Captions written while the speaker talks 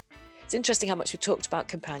It's interesting how much we talked about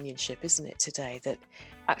companionship, isn't it, today? That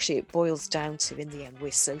actually it boils down to, in the end,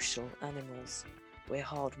 we're social animals. We're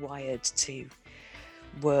hardwired to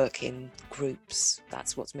work in groups.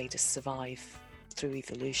 That's what's made us survive through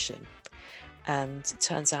evolution. And it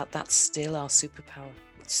turns out that's still our superpower.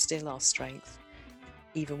 It's still our strength,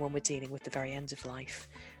 even when we're dealing with the very end of life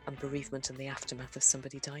and bereavement and the aftermath of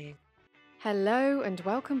somebody dying. Hello and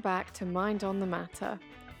welcome back to Mind on the Matter.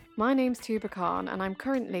 My name's Tuba Khan and I'm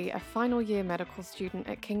currently a final year medical student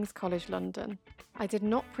at King's College London. I did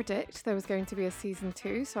not predict there was going to be a season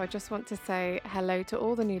 2, so I just want to say hello to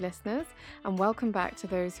all the new listeners and welcome back to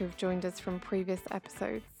those who have joined us from previous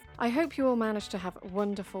episodes. I hope you all managed to have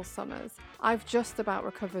wonderful summers. I've just about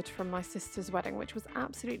recovered from my sister's wedding, which was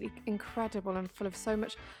absolutely incredible and full of so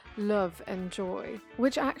much love and joy,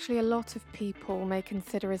 which actually a lot of people may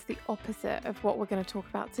consider as the opposite of what we're going to talk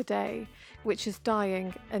about today, which is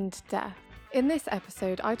dying and death. In this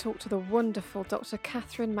episode, I talk to the wonderful Dr.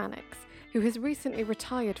 Catherine Mannix, who has recently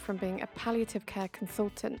retired from being a palliative care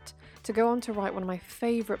consultant to go on to write one of my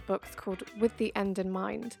favourite books called With the End in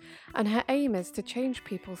Mind, and her aim is to change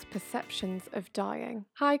people's perceptions of dying.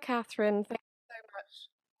 Hi, Catherine. Thank you so much.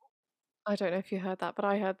 I don't know if you heard that, but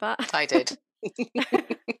I heard that. I did.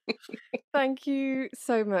 Thank you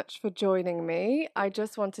so much for joining me. I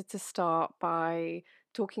just wanted to start by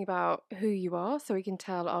talking about who you are so we can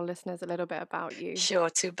tell our listeners a little bit about you. Sure,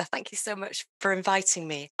 Tuba. Thank you so much for inviting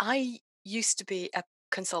me. I used to be a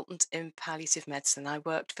consultant in palliative medicine. I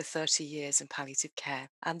worked for 30 years in palliative care,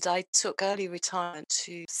 and I took early retirement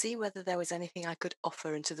to see whether there was anything I could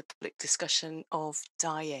offer into the public discussion of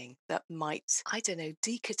dying that might, I don't know,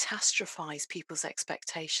 decatastrophize people's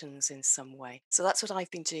expectations in some way. So that's what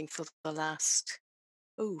I've been doing for the last,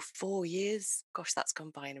 4 years. Gosh, that's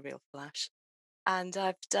gone by in a real flash. And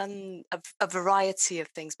I've done a variety of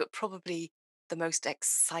things, but probably the most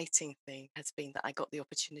exciting thing has been that I got the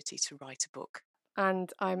opportunity to write a book.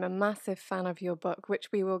 And I'm a massive fan of your book, which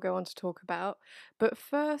we will go on to talk about. But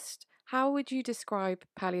first, how would you describe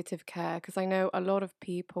palliative care? Because I know a lot of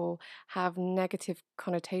people have negative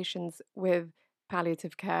connotations with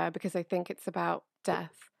palliative care because they think it's about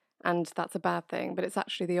death, and that's a bad thing, but it's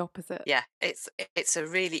actually the opposite. Yeah, it's a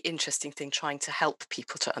really interesting thing trying to help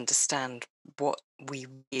people to understand what we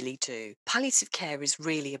really do. Palliative care is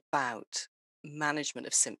really about management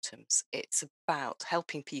of symptoms. It's about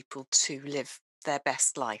helping people to live their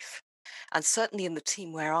best life. And certainly in the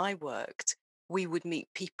team where I worked, we would meet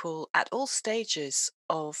people at all stages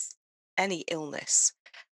of any illness.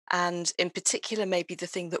 And in particular, maybe the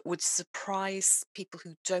thing that would surprise people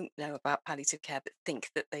who don't know about palliative care but think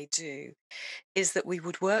that they do is that we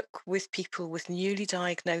would work with people with newly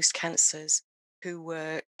diagnosed cancers who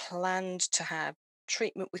were planned to have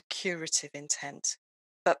treatment with curative intent.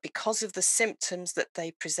 But because of the symptoms that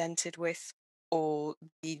they presented with, or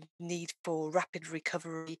the need for rapid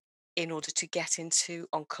recovery in order to get into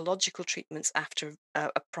oncological treatments after a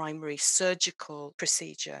primary surgical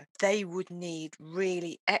procedure, they would need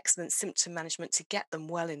really excellent symptom management to get them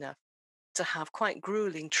well enough to have quite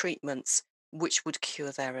grueling treatments which would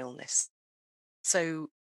cure their illness. So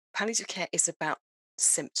palliative care is about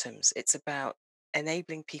symptoms. It's about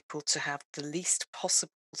enabling people to have the least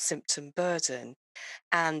possible symptom burden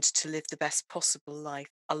and to live the best possible life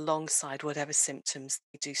alongside whatever symptoms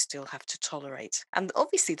they do still have to tolerate. And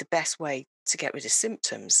obviously, the best way to get rid of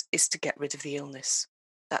symptoms is to get rid of the illness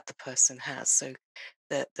that the person has. So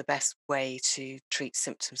the best way to treat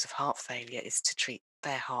symptoms of heart failure is to treat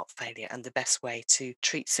their heart failure, and the best way to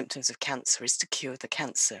treat symptoms of cancer is to cure the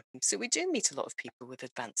cancer. So we do meet a lot of people with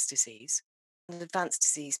advanced disease. And advanced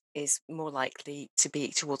disease is more likely to be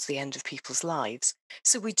towards the end of people's lives.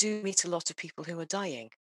 So we do meet a lot of people who are dying,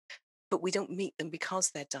 but we don't meet them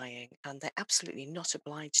because they're dying, and they're absolutely not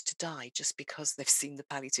obliged to die just because they've seen the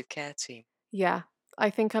palliative care team. Yeah, I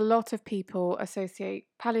think a lot of people associate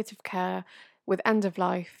palliative care with end of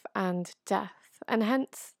life and death, and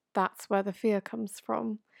hence that's where the fear comes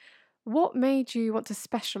from. What made you want to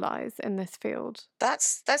specialise in this field?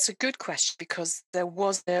 That's a good question, because there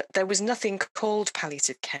was nothing called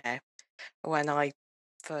palliative care when I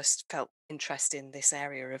first felt interest in this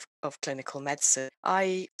area of clinical medicine.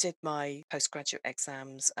 I did my postgraduate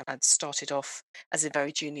exams and I'd started off as a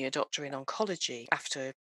very junior doctor in oncology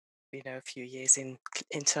after, a few years in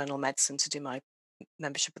internal medicine to do my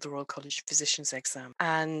membership of the Royal College of Physicians exam.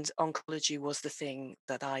 And oncology was the thing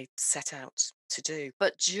that I set out to do.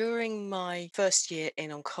 But during my first year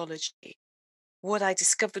in oncology, what I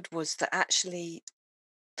discovered was that actually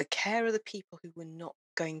the care of the people who were not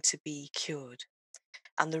going to be cured,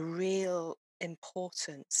 and the real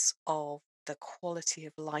importance of the quality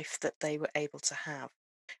of life that they were able to have,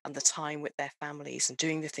 and the time with their families and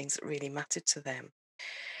doing the things that really mattered to them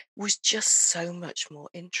was just so much more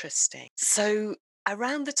interesting. So,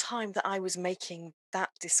 around the time that I was making that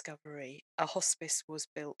discovery, a hospice was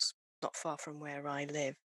built not far from where I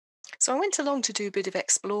live. So I went along to do a bit of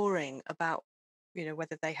exploring about,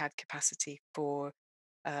 whether they had capacity for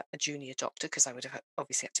a junior doctor, because I would have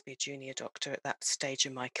obviously had to be a junior doctor at that stage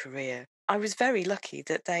in my career. I was very lucky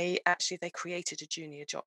that they created a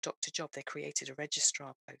doctor job. They created a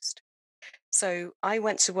registrar post. So I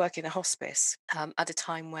went to work in a hospice at a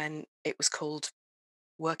time when it was called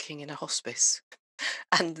working in a hospice.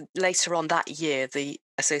 And later on that year, the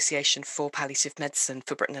Association for Palliative Medicine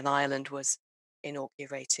for Britain and Ireland was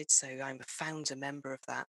inaugurated. So I'm a founder member of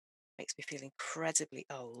that. Makes me feel incredibly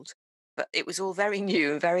old. But it was all very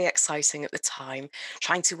new and very exciting at the time,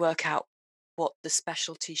 trying to work out what the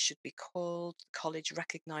specialty should be called, college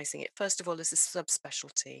recognizing it, first of all, as a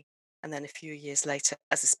subspecialty, and then a few years later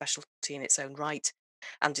as a specialty in its own right,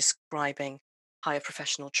 and describing higher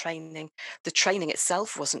professional training. The training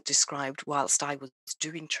itself wasn't described whilst I was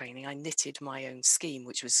doing training. I knitted my own scheme,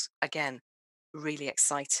 which was, again, really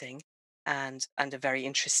exciting and a very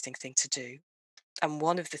interesting thing to do. And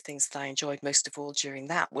one of the things that I enjoyed most of all during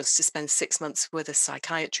that was to spend 6 months with a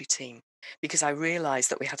psychiatry team, because I realized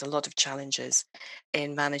that we had a lot of challenges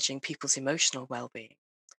in managing people's emotional well-being.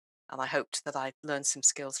 And I hoped that I'd learned some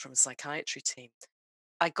skills from a psychiatry team.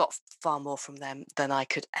 I got far more from them than I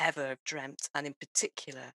could ever have dreamt, and in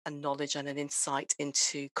particular, a knowledge and an insight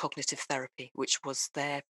into cognitive therapy, which was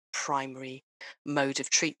their primary mode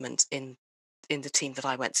of treatment in the team that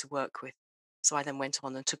I went to work with. So I then went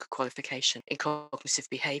on and took a qualification in cognitive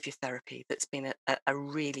behavior therapy that's been a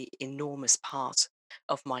really enormous part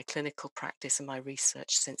of my clinical practice and my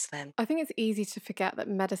research since then. I think it's easy to forget that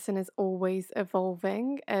medicine is always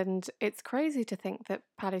evolving, and it's crazy to think that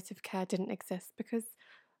palliative care didn't exist because,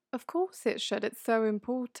 of course, it should. It's so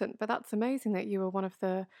important, but that's amazing that you were one of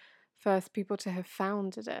the first people to have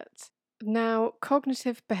founded it. Now,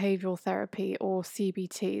 cognitive behavioral therapy, or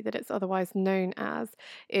CBT, that it's otherwise known as,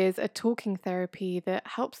 is a talking therapy that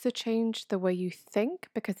helps to change the way you think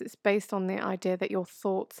because it's based on the idea that your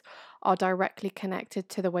thoughts are directly connected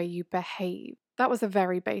to the way you behave. That was a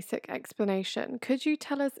very basic explanation. Could you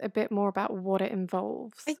tell us a bit more about what it I,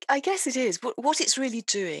 involves? I guess it is. What it's really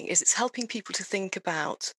doing is it's helping people to think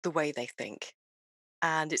about the way they think,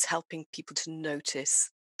 and it's helping people to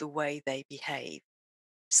notice the way they behave.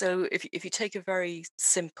 So if you take a very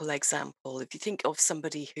simple example, if you think of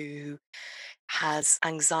somebody who has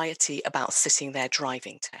anxiety about sitting their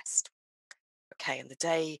driving test, okay, and the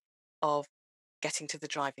day of getting to the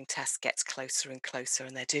driving test gets closer and closer,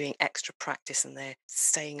 and they're doing extra practice and they're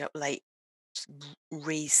staying up late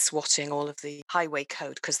re-swatting all of the highway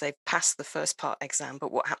code because they've passed the first part exam.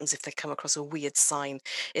 But what happens if they come across a weird sign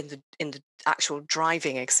in the actual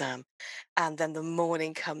driving exam, and then the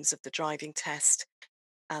morning comes of the driving test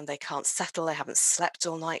and they can't settle, they haven't slept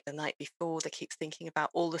all night the night before, they keep thinking about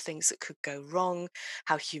all the things that could go wrong,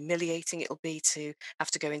 how humiliating it'll be to have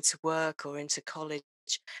to go into work or into college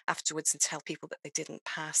afterwards and tell people that they didn't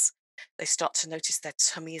pass. They start to notice their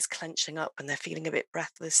tummy is clenching up and they're feeling a bit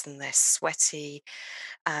breathless and they're sweaty.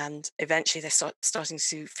 And eventually they start starting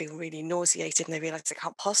to feel really nauseated and they realize they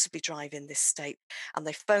can't possibly drive in this state. And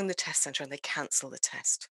they phone the test center and they cancel the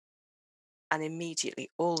test. And immediately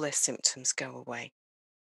all their symptoms go away.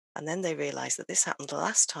 And then they realize that this happened the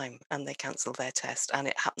last time and they cancelled their test, and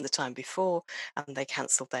it happened the time before and they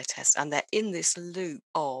cancelled their test. And they're in this loop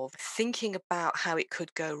of thinking about how it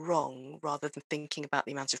could go wrong rather than thinking about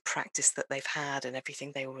the amount of practice that they've had and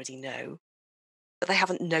everything they already know. But they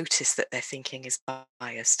haven't noticed that their thinking is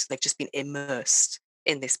biased. They've just been immersed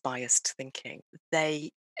in this biased thinking. They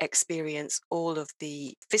experience all of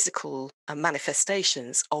the physical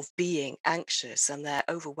manifestations of being anxious, and their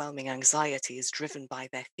overwhelming anxiety is driven by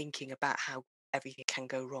their thinking about how everything can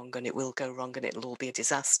go wrong and it will go wrong and it'll all be a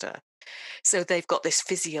disaster. So they've got this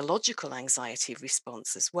physiological anxiety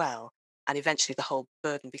response as well. And eventually the whole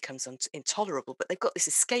burden becomes intolerable, but they've got this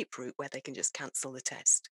escape route where they can just cancel the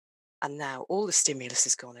test. And now all the stimulus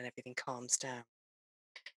is gone and everything calms down.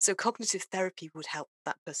 So cognitive therapy would help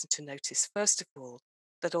that person to notice, first of all,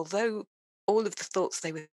 that although all of the thoughts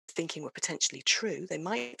they were thinking were potentially true, they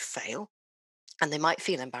might fail and they might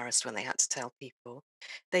feel embarrassed when they had to tell people.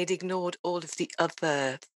 They'd ignored all of the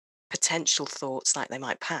other potential thoughts, like they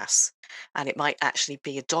might pass. And it might actually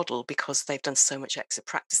be a doddle because they've done so much extra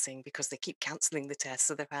practicing because they keep cancelling the test.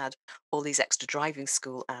 So they've had all these extra driving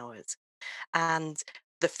school hours. And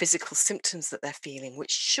the physical symptoms that they're feeling,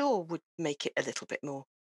 which sure would make it a little bit more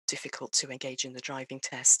difficult to engage in the driving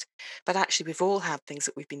test. But actually, we've all had things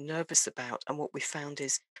that we've been nervous about. And what we found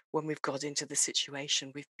is when we've got into the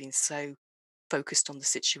situation, we've been so focused on the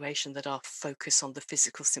situation that our focus on the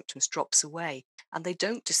physical symptoms drops away and they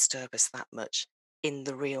don't disturb us that much in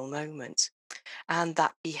the real moment. And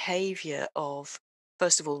that behavior of,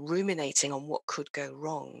 first of all, ruminating on what could go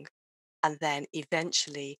wrong, and then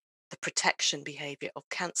eventually the protection behavior of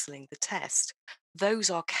cancelling the test, those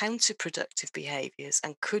are counterproductive behaviors.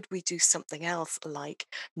 And could we do something else like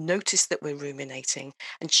notice that we're ruminating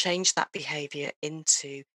and change that behavior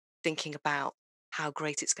into thinking about how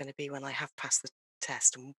great it's going to be when I have passed the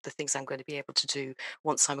test and the things I'm going to be able to do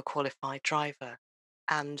once I'm a qualified driver?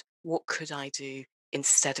 And what could I do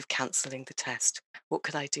instead of cancelling the test? What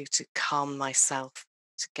could I do to calm myself,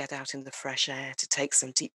 to get out in the fresh air, to take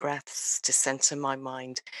some deep breaths, to center my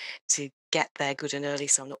mind, to get there good and early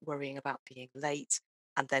so I'm not worrying about being late,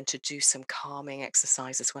 and then to do some calming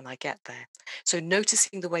exercises when I get there. So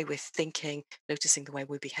noticing the way we're thinking, noticing the way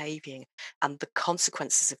we're behaving, and the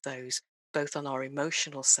consequences of those, both on our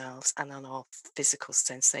emotional selves and on our physical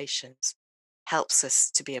sensations, helps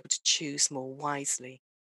us to be able to choose more wisely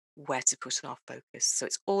where to put our focus. So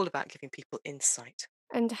it's all about giving people insight.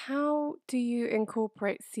 And how do you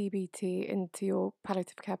incorporate CBT into your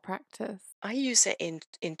palliative care practice? I use it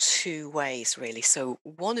in two ways, really. So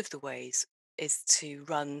one of the ways is to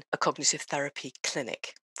run a cognitive therapy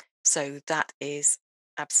clinic. So that is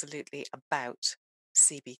absolutely about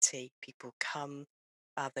CBT. People come,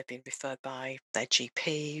 they've been referred by their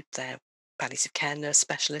GP, their palliative care nurse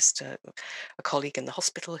specialist, a colleague in the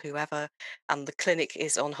hospital, whoever, and the clinic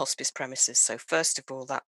is on hospice premises. So first of all,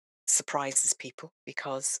 that surprises people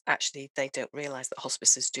because actually they don't realize that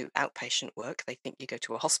hospices do outpatient work. They think you go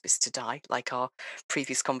to a hospice to die, like our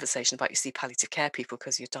previous conversation about you see palliative care people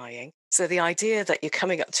because you're dying. So the idea that you're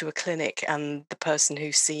coming up to a clinic and the person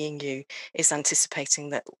who's seeing you is anticipating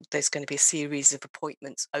that there's going to be a series of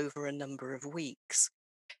appointments over a number of weeks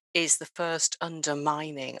is the first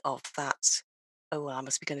undermining of that. Oh, well, I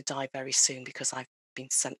must be going to die very soon because I've been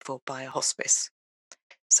sent for by a hospice.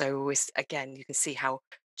 So again, you can see how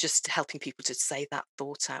just helping people to say that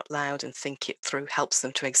thought out loud and think it through helps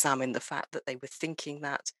them to examine the fact that they were thinking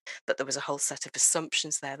that there was a whole set of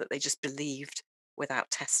assumptions there that they just believed without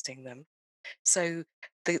testing them. So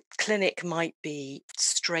the clinic might be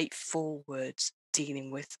straightforward dealing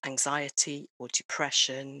with anxiety or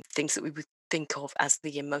depression, things that we would think of as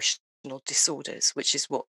the emotional disorders, which is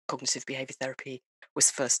what cognitive behavior therapy was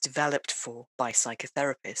first developed for by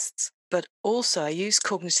psychotherapists. But also, I use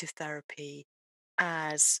cognitive therapy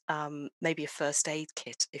as maybe a first aid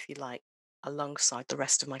kit, if you like, alongside the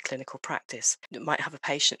rest of my clinical practice. You might have a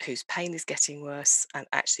patient whose pain is getting worse, and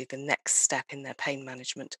actually, the next step in their pain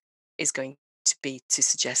management is going to be to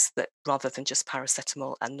suggest that rather than just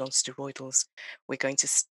paracetamol and non-steroidals, we're going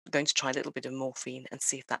to try a little bit of morphine and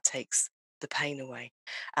see if that takes the pain away.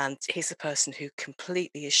 And here's a person who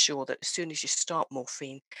completely is sure that as soon as you start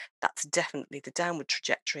morphine, that's definitely the downward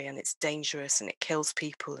trajectory and it's dangerous and it kills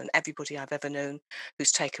people. And everybody I've ever known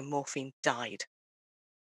who's taken morphine died.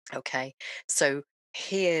 Okay, so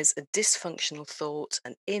here's a dysfunctional thought,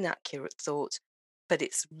 an inaccurate thought, but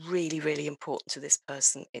it's really, really important to this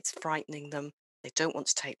person. It's frightening them. They don't want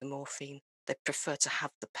to take the morphine. They prefer to have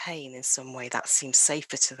the pain in some way that seems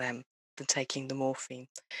safer to them than taking the morphine.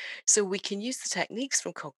 So we can use the techniques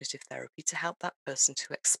from cognitive therapy to help that person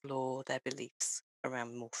to explore their beliefs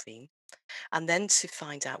around morphine and then to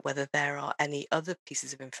find out whether there are any other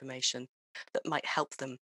pieces of information that might help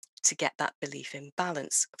them to get that belief in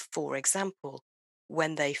balance. For example,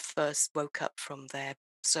 when they first woke up from their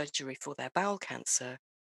surgery for their bowel cancer,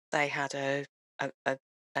 they had an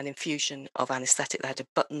infusion of anesthetic. They had a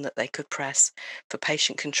button that they could press for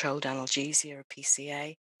patient controlled analgesia or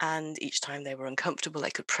PCA. And each time they were uncomfortable, they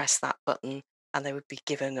could press that button and they would be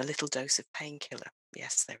given a little dose of painkiller.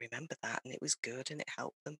 Yes, they remember that, and it was good and it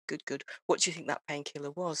helped them. Good, good. What do you think that painkiller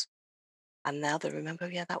was? And now they remember,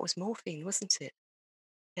 yeah, that was morphine, wasn't it?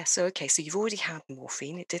 Yeah, so okay, so you've already had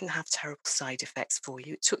morphine. It didn't have terrible side effects for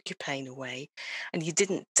you. It took your pain away, and you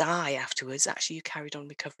didn't die afterwards. Actually, you carried on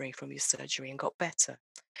recovering from your surgery and got better.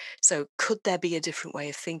 So, could there be a different way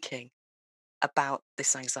of thinking about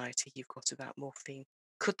this anxiety you've got about morphine?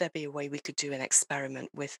 Could there be a way we could do an experiment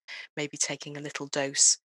with maybe taking a little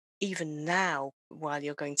dose, even now, while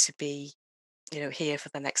you're going to be, here for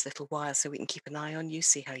the next little while, so we can keep an eye on you,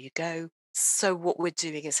 see how you go. So what we're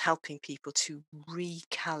doing is helping people to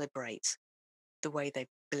recalibrate the way they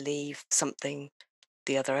believe something,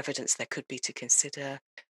 the other evidence there could be to consider,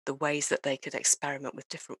 the ways that they could experiment with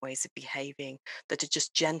different ways of behaving that are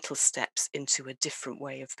just gentle steps into a different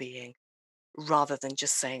way of being. rather than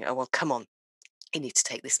just saying, oh, well, come on, you need to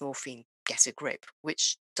take this morphine, get a grip,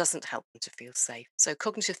 which doesn't help them to feel safe. So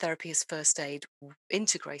cognitive therapy is first aid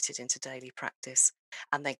integrated into daily practice,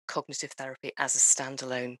 and then cognitive therapy as a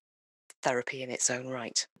standalone therapy in its own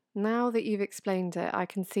right. Now that you've explained it, I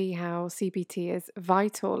can see how CBT is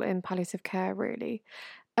vital in palliative care, really.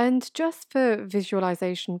 And just for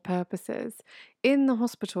visualization purposes, in the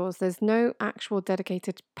hospitals, there's no actual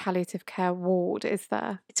dedicated palliative care ward, is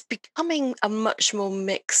there? It's becoming a much more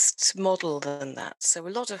mixed model than that. So a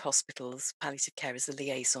lot of hospitals, palliative care is a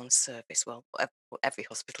liaison service. Well, every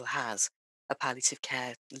hospital has a palliative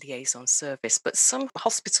care liaison service, but some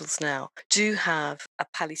hospitals now do have a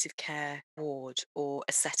palliative care ward or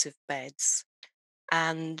a set of beds.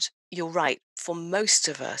 And you're right, for most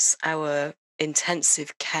of us, our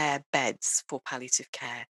intensive care beds for palliative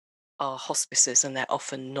care are hospices, and they're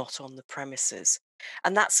often not on the premises.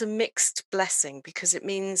 And that's a mixed blessing because it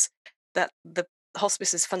means that the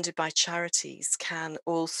hospices funded by charities can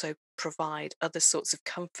also provide other sorts of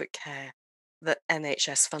comfort care that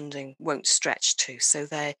NHS funding won't stretch to. So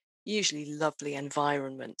they're usually lovely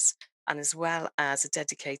environments. And as well as a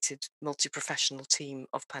dedicated multi professional team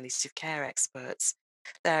of palliative care experts,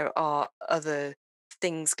 there are other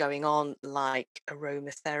things going on like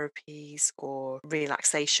aromatherapies or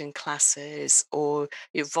relaxation classes or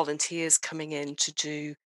volunteers coming in to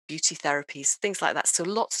do beauty therapies, things like that. So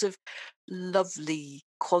lots of lovely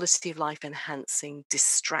quality of life enhancing,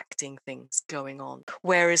 distracting things going on.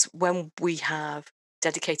 Whereas when we have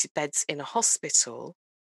dedicated beds in a hospital,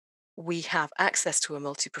 we have access to a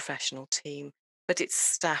multi-professional team, but it's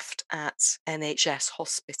staffed at NHS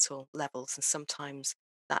hospital levels, and sometimes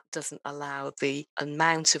that doesn't allow the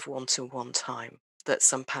amount of one-to-one time that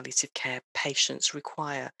some palliative care patients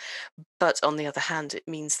require. But on the other hand, it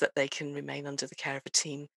means that they can remain under the care of a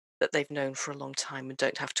team that they've known for a long time and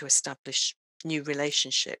don't have to establish new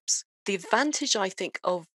relationships. The advantage, I think,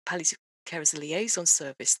 of palliative care as a liaison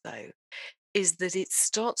service, though, is that it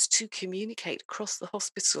starts to communicate across the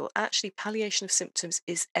hospital. Actually, palliation of symptoms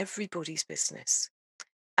is everybody's business,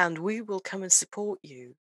 and we will come and support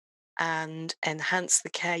you and enhance the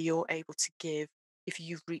care you're able to give if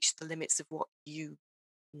you've reached the limits of what you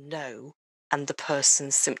know and the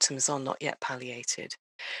person's symptoms are not yet palliated.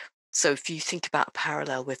 So if you think about a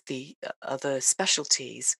parallel with the other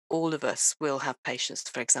specialties, all of us will have patients,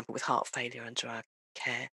 for example, with heart failure under our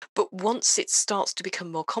care. But once it starts to become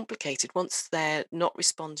more complicated, once they're not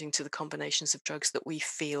responding to the combinations of drugs that we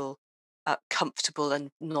feel comfortable and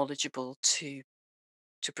knowledgeable to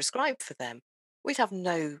prescribe for them, we'd have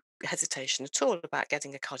no hesitation at all about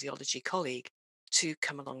getting a cardiology colleague to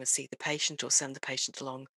come along and see the patient or send the patient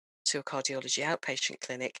along to a cardiology outpatient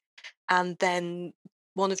clinic. And then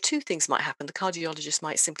one of two things might happen. The cardiologist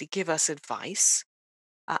might simply give us advice,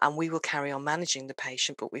 and we will carry on managing the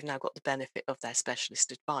patient, but we've now got the benefit of their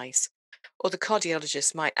specialist advice. Or the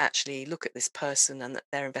cardiologist might actually look at this person and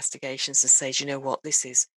their investigations and say, "Do you know what, this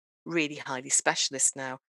is really highly specialist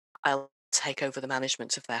now. I'll take over the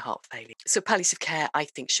management of their heart failure." So palliative care, I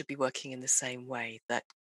think, should be working in the same way, that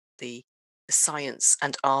the the science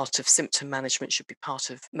and art of symptom management should be part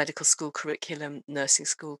of medical school curriculum, nursing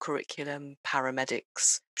school curriculum,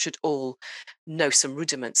 paramedics should all know some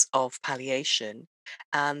rudiments of palliation,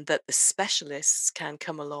 and that the specialists can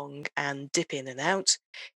come along and dip in and out,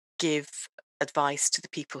 give advice to the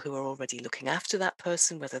people who are already looking after that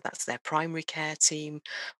person, whether that's their primary care team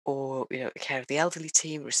or care of the elderly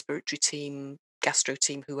team, respiratory team, gastro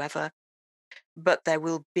team, whoever. But there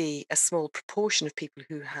will be a small proportion of people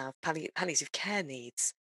who have palliative care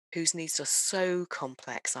needs, whose needs are so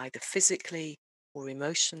complex, either physically or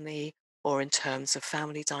emotionally or in terms of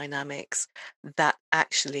family dynamics, that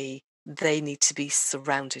actually they need to be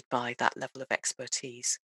surrounded by that level of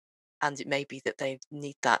expertise. And it may be that they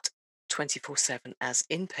need that 24/7 as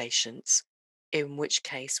inpatients, in which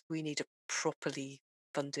case we need a properly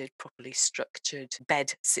funded, properly structured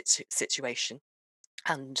bed situation.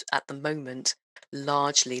 And at the moment,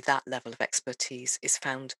 largely that level of expertise is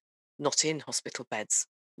found not in hospital beds,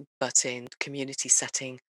 but in community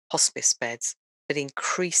setting hospice beds. But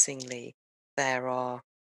increasingly, there are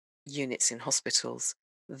units in hospitals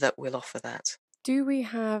that will offer that. Do we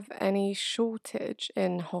have any shortage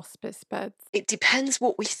in hospice beds? It depends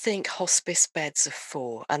what we think hospice beds are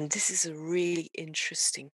for. And this is a really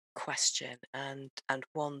interesting question, and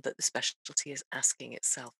one that the specialty is asking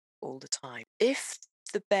itself all the time. If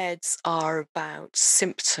the beds are about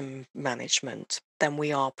symptom management, then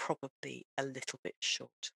we are probably a little bit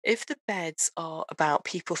short. If the beds are about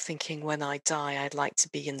people thinking, when I die, I'd like to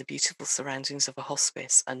be in the beautiful surroundings of a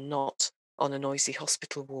hospice and not on a noisy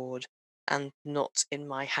hospital ward and not in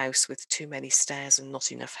my house with too many stairs and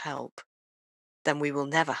not enough help, then we will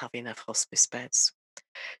never have enough hospice beds.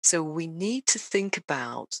 So we need to think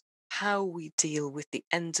about how we deal with the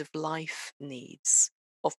end of life needs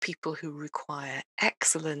of people who require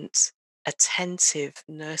excellent, attentive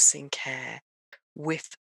nursing care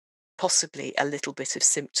with possibly a little bit of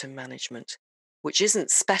symptom management, which isn't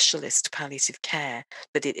specialist palliative care,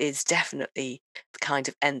 but it is definitely the kind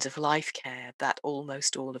of end of life care that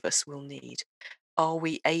almost all of us will need. Are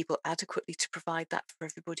we able adequately to provide that for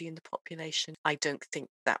everybody in the population? I don't think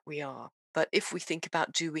that we are. But if we think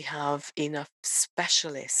about, do we have enough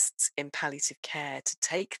specialists in palliative care to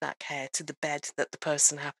take that care to the bed that the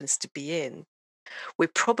person happens to be in? We're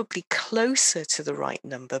probably closer to the right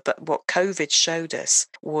number, but what COVID showed us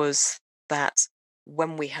was that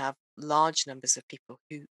when we have large numbers of people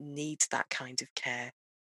who need that kind of care,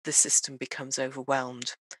 the system becomes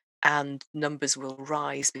overwhelmed and numbers will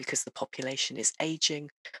rise because the population is aging.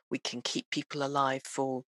 We can keep people alive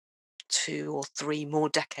for 2 or 3 more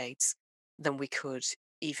decades than we could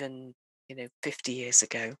even, 50 years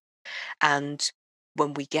ago. And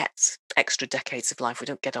when we get extra decades of life, we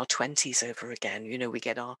don't get our 20s over again. We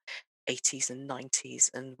get our 80s and 90s,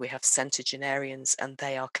 and we have centenarians, and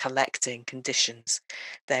they are collecting conditions.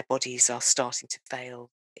 Their bodies are starting to fail.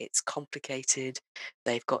 It's complicated.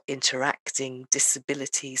 They've got interacting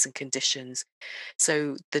disabilities and conditions.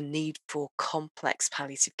 So the need for complex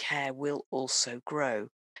palliative care will also grow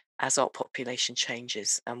as our population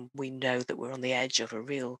changes. And we know that we're on the edge of a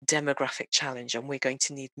real demographic challenge, and we're going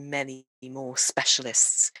to need many more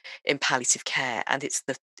specialists in palliative care. And it's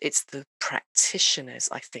the practitioners,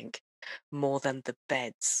 I think, more than the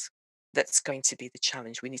beds, that's going to be the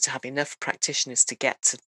challenge. We need to have enough practitioners to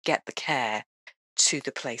get the care to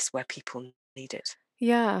the place where people need it.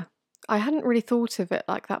 Yeah, I hadn't really thought of it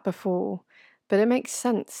like that before, but it makes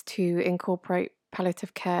sense to incorporate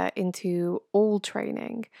palliative care into all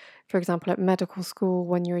training. For example, at medical school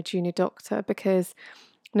when you're a junior doctor, because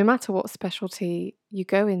no matter what specialty you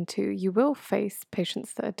go into, you will face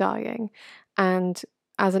patients that are dying. And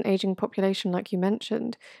as an aging population, like you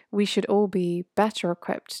mentioned, we should all be better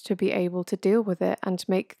equipped to be able to deal with it and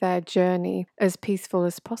make their journey as peaceful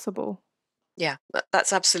as possible. Yeah,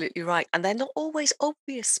 that's absolutely right. And they're not always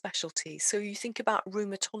obvious specialties. So you think about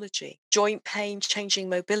rheumatology, joint pain, changing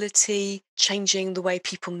mobility, changing the way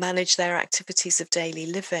people manage their activities of daily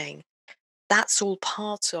living. That's all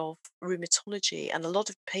part of rheumatology. And a lot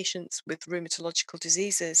of patients with rheumatological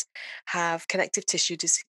diseases have connective tissue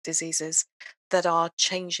diseases that are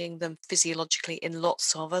changing them physiologically in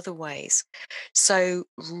lots of other ways. So,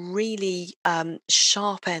 really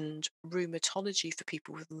sharp end rheumatology for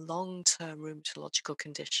people with long term rheumatological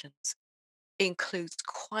conditions includes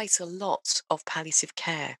quite a lot of palliative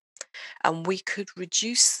care. And we could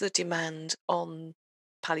reduce the demand on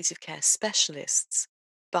palliative care specialists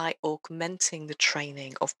by augmenting the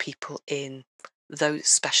training of people in those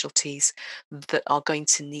specialties that are going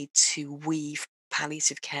to need to weave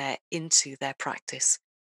palliative care into their practice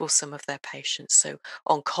for some of their patients. So,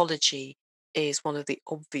 oncology is one of the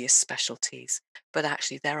obvious specialties, but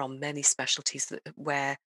actually, there are many specialties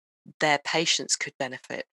where their patients could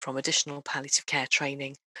benefit from additional palliative care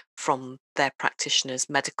training from their practitioners,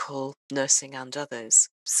 medical, nursing, and others.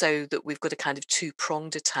 So that we've got a kind of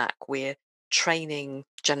two-pronged attack. We're training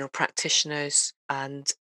general practitioners and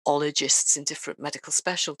ologists in different medical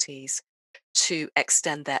specialties to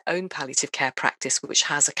extend their own palliative care practice, which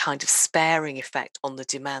has a kind of sparing effect on the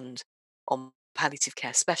demand on palliative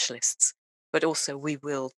care specialists. But also, we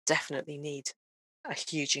will definitely need a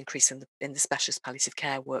huge increase in the specialist palliative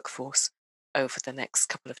care workforce over the next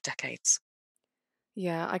couple of decades.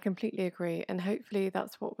 Yeah, I completely agree. And hopefully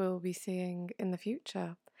that's what we'll be seeing in the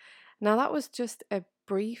future. Now, that was just a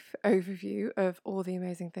brief overview of all the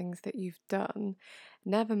amazing things that you've done.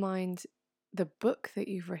 Never mind the book that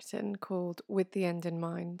you've written called With the End in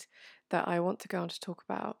Mind that I want to go on to talk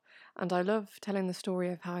about. And I love telling the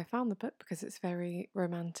story of how I found the book because it's very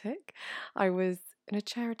romantic. I was in a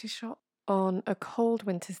charity shop on a cold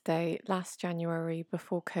winter's day last January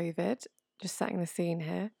before COVID, just setting the scene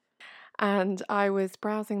here. And I was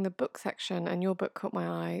browsing the book section, and your book caught my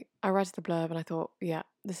eye. I read the blurb and I thought, yeah,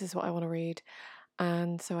 this is what I want to read.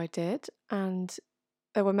 And so I did. And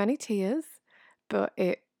there were many tears, but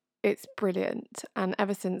it's brilliant. And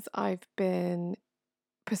ever since I've been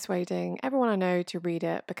persuading everyone I know to read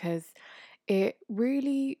it because it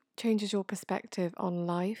really changes your perspective on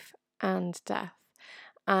life and death.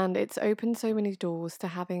 And it's opened so many doors to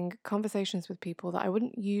having conversations with people that I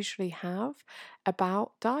wouldn't usually have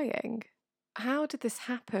about dying. How did this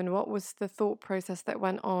happen? What was the thought process that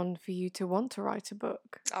went on for you to want to write a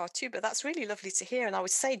book? Oh, Tuba, that's really lovely to hear. And I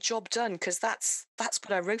would say job done, because that's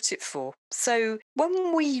what I wrote it for. So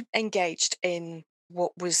when we engaged in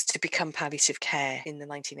what was to become palliative care in the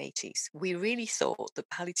 1980s, we really thought that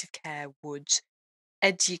palliative care would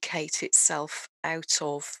educate itself out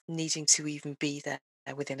of needing to even be there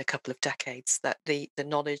within a couple of decades, that the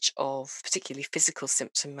knowledge of particularly physical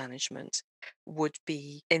symptom management would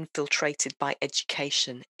be infiltrated by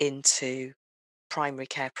education into primary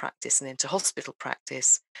care practice and into hospital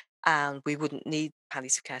practice, and we wouldn't need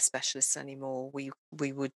palliative care specialists anymore.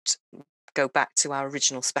 We would go back to our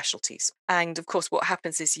original specialties. And of course, what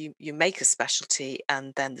happens is you make a specialty,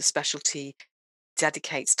 and then the specialty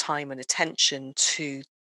dedicates time and attention to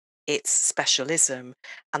its specialism,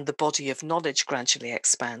 and the body of knowledge gradually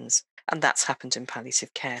expands. And that's happened in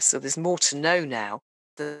palliative care. So there's more to know now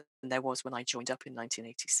than there was when I joined up in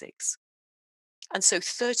 1986. And so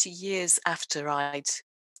 30 years after I'd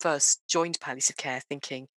first joined palliative care,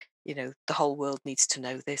 thinking, the whole world needs to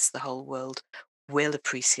know this, the whole world will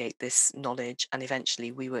appreciate this knowledge, and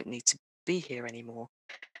eventually we won't need to be here anymore.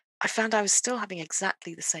 I found I was still having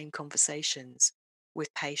exactly the same conversations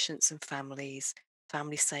with patients and families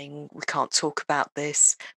saying, we can't talk about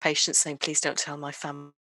this, patients saying, please don't tell my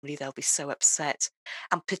family, they'll be so upset.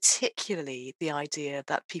 And particularly the idea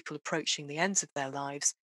that people approaching the ends of their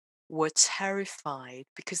lives were terrified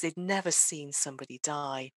because they'd never seen somebody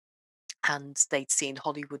die, and they'd seen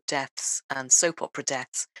Hollywood deaths and soap opera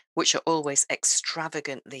deaths, which are always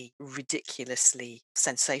extravagantly, ridiculously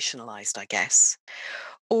sensationalized, I guess.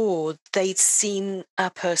 Or they'd seen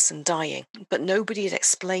a person dying, but nobody had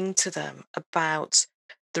explained to them about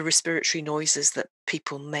the respiratory noises that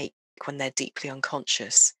people make when they're deeply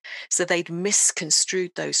unconscious. So they'd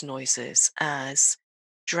misconstrued those noises as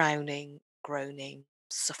drowning, groaning,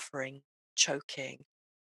 suffering, choking.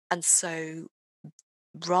 And so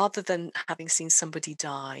rather than having seen somebody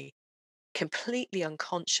die completely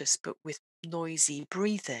unconscious but with noisy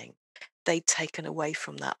breathing, they'd taken away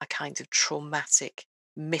from that a kind of traumatic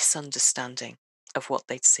misunderstanding of what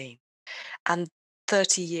they'd seen. And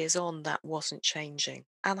 30 years on, that wasn't changing.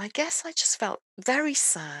 And I guess I just felt very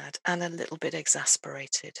sad and a little bit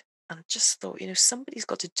exasperated. And just thought, somebody's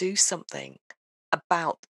got to do something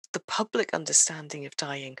about the public understanding of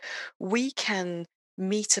dying. We can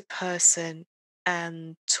meet a person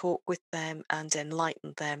and talk with them and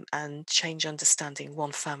enlighten them and change understanding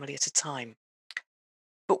one family at a time.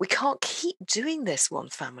 But we can't keep doing this one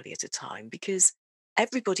family at a time, because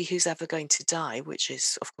everybody who's ever going to die, which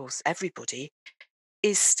is, of course, everybody,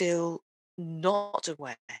 is still not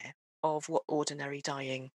aware of what ordinary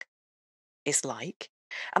dying is like.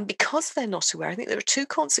 And because they're not aware, I think there are two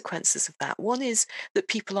consequences of that. One is that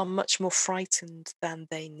people are much more frightened than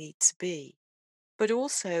they need to be. But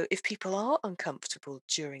also, if people are uncomfortable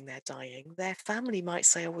during their dying, their family might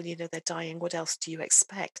say, oh, well, they're dying. What else do you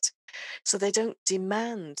expect? So they don't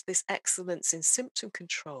demand this excellence in symptom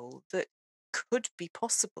control that could be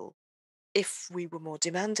possible if we were more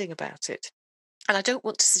demanding about it. And I don't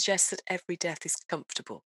want to suggest that every death is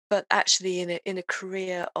comfortable, but actually in a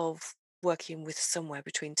career of working with somewhere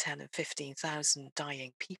between 10 and 15,000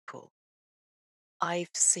 dying people, I've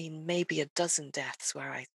seen maybe a dozen deaths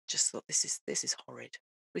where I just thought, this is horrid.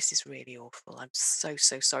 This is really awful. I'm so,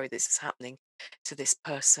 so sorry this is happening to this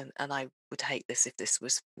person, and I would hate this if this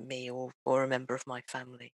was me or a member of my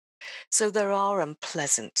family. So there are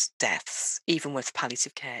unpleasant deaths, even with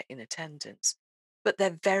palliative care in attendance, but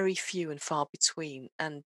they're very few and far between.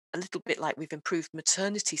 And a little bit like we've improved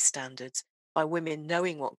maternity standards by women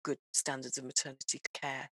knowing what good standards of maternity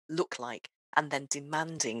care look like and then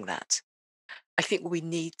demanding that. I think we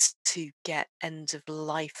need to get end of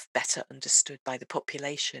life better understood by the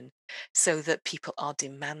population so that people are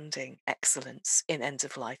demanding excellence in end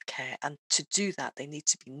of life care. And to do that, they need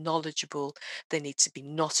to be knowledgeable, they need to be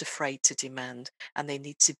not afraid to demand, and they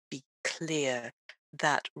need to be clear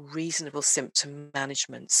that reasonable symptom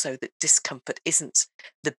management, so that discomfort isn't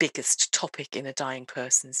the biggest topic in a dying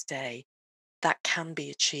person's day, that can be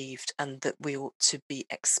achieved, and that we ought to be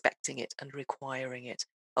expecting it and requiring it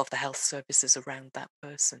of the health services around that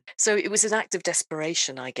person. So it was an act of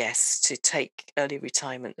desperation, I guess, to take early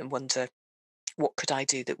retirement and wonder, what could I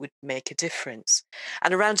do that would make a difference?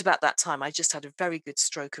 And around about that time, I just had a very good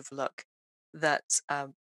stroke of luck that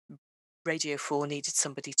Radio 4 needed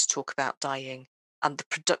somebody to talk about dying, and the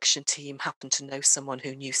production team happened to know someone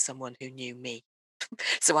who knew me.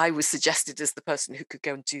 So I was suggested as the person who could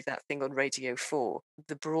go and do that thing on Radio 4.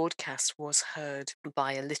 The broadcast was heard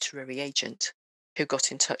by a literary agent who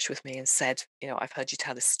got in touch with me and said, I've heard you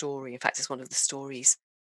tell a story. In fact, it's one of the stories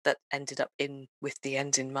that ended up in with the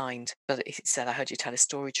end in mind. But he said, I heard you tell a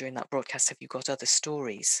story during that broadcast. Have you got other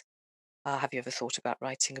stories? Have you ever thought about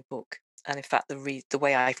writing a book? And in fact, the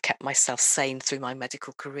way I've kept myself sane through my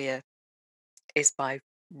medical career is by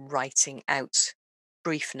writing out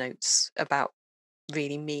brief notes about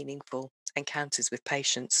really meaningful encounters with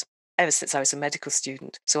patients ever since I was a medical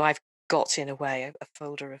student. So I've got, in a way, a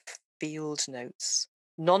folder of field notes,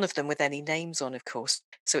 none of them with any names on, of course.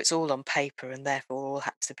 So it's all on paper and therefore all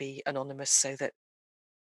had to be anonymous so that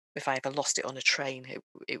if I ever lost it on a train,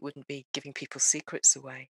 it wouldn't be giving people's secrets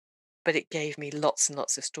away. But it gave me lots and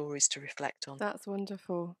lots of stories to reflect on. That's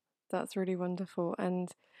wonderful. That's really wonderful. And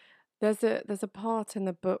there's a part in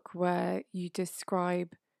the book where you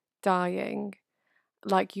describe dying,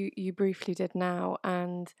 like you briefly did now,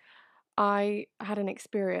 and I had an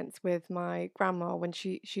experience with my grandma when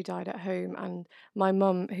she died at home, and my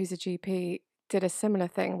mum, who's a GP, did a similar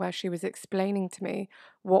thing where she was explaining to me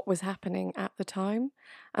what was happening at the time,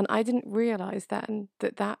 and I didn't realize then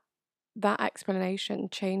that explanation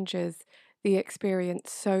changes the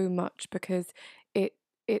experience so much because it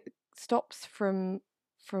it stops from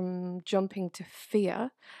jumping to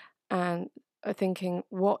fear and thinking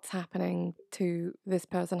what's happening to this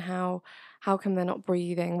person, how come they're not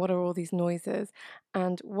breathing, what are all these noises,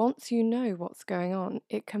 and once you know what's going on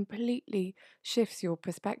it completely shifts your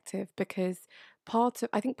perspective because part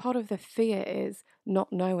of the fear is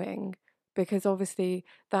not knowing, because obviously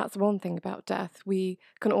that's one thing about death. We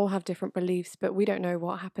can all have different beliefs, but we don't know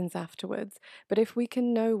what happens afterwards. But if we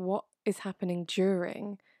can know what is happening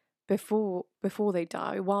during, before they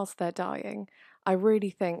die, whilst they're dying, I really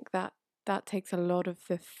think that that takes a lot of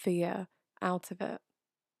the fear out of it.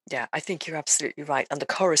 Yeah, I think you're absolutely right. And the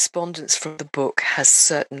correspondence from the book has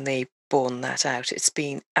certainly borne that out. It's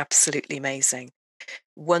been absolutely amazing.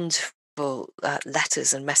 Wonderful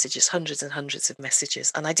letters and messages, hundreds and hundreds of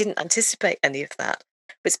messages. And I didn't anticipate any of that,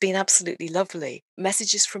 but it's been absolutely lovely.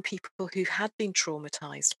 Messages from people who had been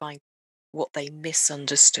traumatized by what they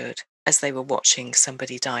misunderstood as they were watching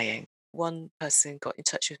somebody dying. One person got in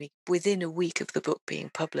touch with me within a week of the book being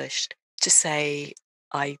published to say,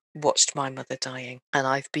 I watched my mother dying and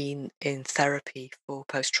I've been in therapy for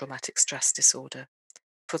post-traumatic stress disorder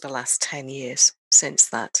for the last 10 years since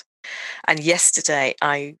that. And yesterday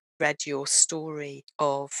I read your story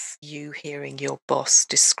of you hearing your boss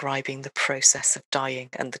describing the process of dying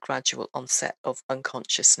and the gradual onset of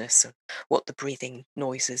unconsciousness and what the breathing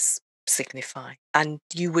noises signify. And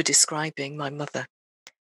you were describing my mother.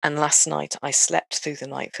 And last night I slept through the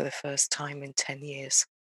night for the first time in 10 years.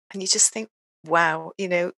 And you just think, wow,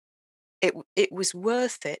 it was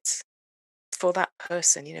worth it for that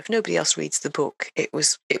person. If nobody else reads the book, it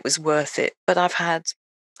was worth it. But I've had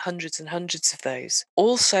hundreds and hundreds of those.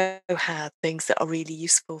 Also had things that are really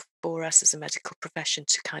useful for us as a medical profession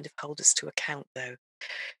to kind of hold us to account, though.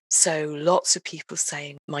 So lots of people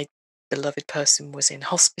saying my beloved person was in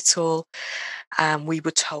hospital and we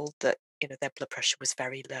were told that their blood pressure was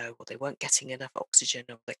very low, or they weren't getting enough oxygen,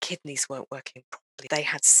 or their kidneys weren't working properly. They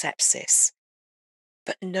had sepsis,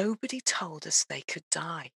 but nobody told us they could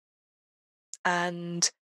die. And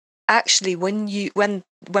actually, when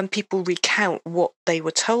people recount what they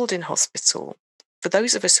were told in hospital, for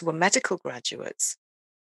those of us who were medical graduates,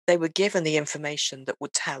 they were given the information that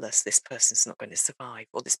would tell us this person's not going to survive,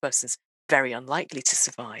 or this person's very unlikely to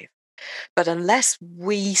survive. But unless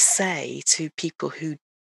we say to people who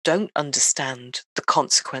don't understand the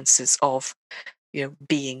consequences of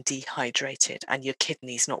being dehydrated and your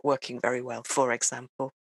kidneys not working very well, for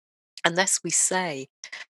example, unless we say,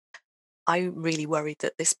 I'm really worried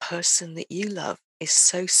that this person that you love is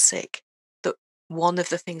so sick that one of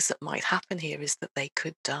the things that might happen here is that they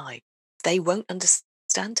could die. They won't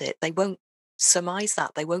understand it. They won't surmise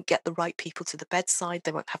that. They won't get the right people to the bedside.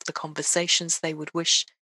 They won't have the conversations they would wish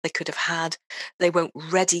they could have had. They won't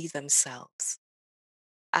ready themselves.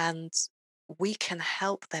 And we can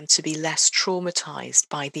help them to be less traumatized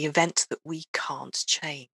by the event that we can't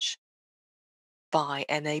change, by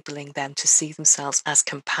enabling them to see themselves as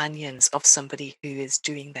companions of somebody who is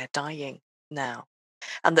doing their dying now,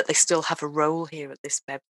 and that they still have a role here at this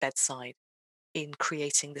bedside in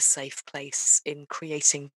creating the safe place, in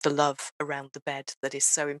creating the love around the bed that is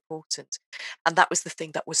so important. And that was the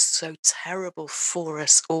thing that was so terrible for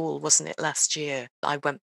us all, wasn't it, last year? I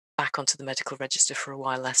went back onto the medical register for a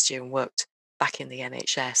while last year and worked back in the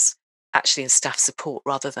NHS, actually in staff support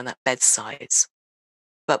rather than at bedsides.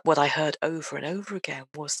 But what I heard over and over again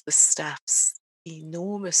was the staff's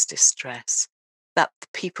enormous distress that the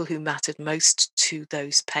people who mattered most to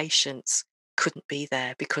those patients couldn't be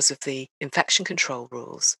there because of the infection control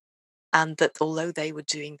rules. And that although they were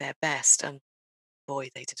doing their best, and boy,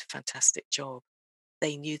 they did a fantastic job.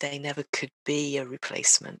 They knew they never could be a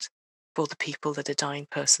replacement for the people that a dying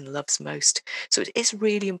person loves most. So it is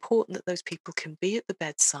really important that those people can be at the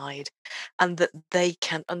bedside and that they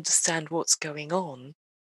can understand what's going on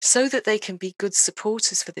so that they can be good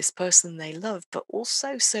supporters for this person they love, but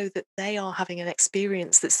also so that they are having an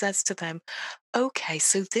experience that says to them, okay,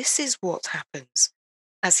 so this is what happens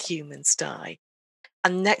as humans die.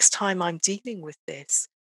 And next time I'm dealing with this,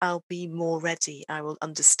 I'll be more ready. I will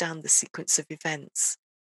understand the sequence of events.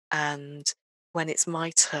 And when it's my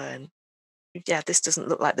turn, yeah, this doesn't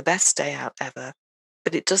look like the best day out ever,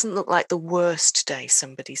 but it doesn't look like the worst day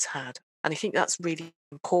somebody's had. And I think that's really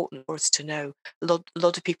important for us to know. A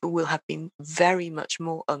lot of people will have been very much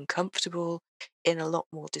more uncomfortable, in a lot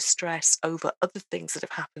more distress over other things that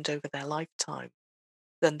have happened over their lifetime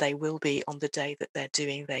than they will be on the day that they're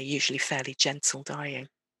doing their usually fairly gentle dying.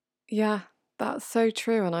 Yeah, that's so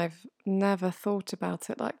true, and I've never thought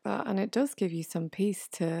about it like that, and it does give you some peace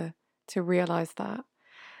to realize that.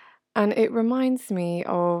 And it reminds me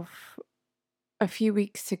of a few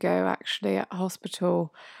weeks ago, actually, at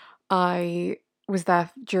hospital. I was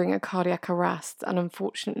there during a cardiac arrest, and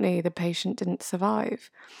unfortunately, the patient didn't survive.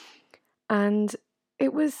 And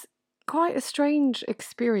it was quite a strange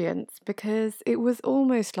experience because it was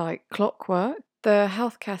almost like clockwork. The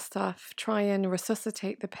healthcare staff try and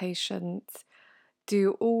resuscitate the patient,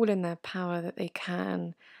 do all in their power that they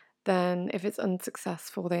can. Then, if it's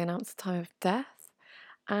unsuccessful, they announce the time of death.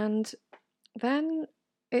 And then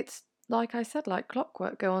it's like I said, like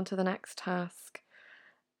clockwork, go on to the next task,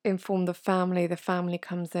 inform the family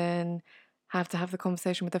comes in, have to have the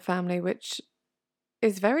conversation with the family, which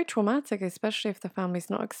is very traumatic, especially if the family's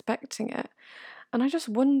not expecting it. And I just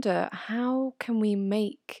wonder, how can we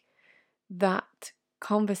make that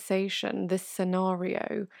conversation, this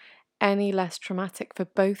scenario, any less traumatic for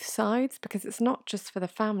both sides? Because it's not just for the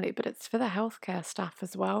family, but it's for the healthcare staff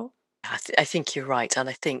as well. I think you're right, and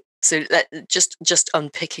I think so. Just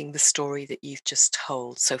unpicking the story that you've just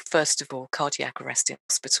told. So first of all, cardiac arrest in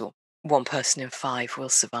hospital, 1 person in 5 will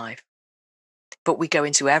survive. But we go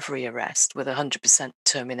into every arrest with 100%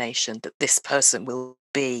 determination that this person will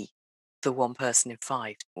be the 1 person in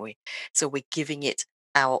 5, don't we? So we're giving it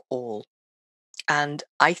our all. And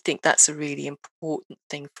I think that's a really important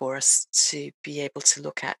thing for us to be able to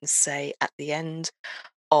look at and say at the end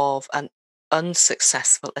of an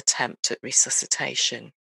unsuccessful attempt at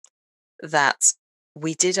resuscitation that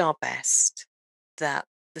we did our best, that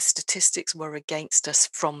the statistics were against us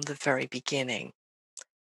from the very beginning.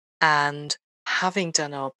 And having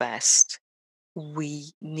done our best,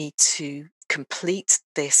 we need to complete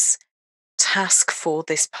this task for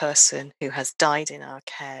this person who has died in our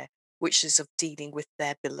care, which is of dealing with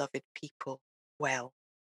their beloved people well,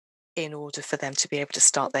 in order for them to be able to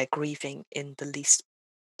start their grieving in the least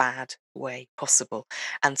bad way possible.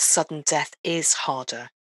 And sudden death is harder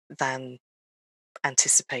than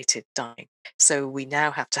anticipated dying. So we now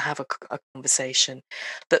have to have a conversation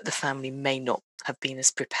that the family may not have been as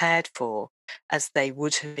prepared for as they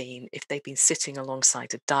would have been if they'd been sitting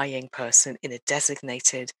alongside a dying person in a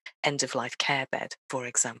designated end of life care bed, for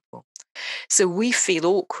example. So we feel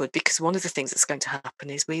awkward because one of the things that's going to happen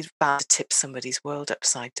is we're about to tip somebody's world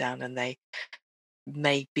upside down, and they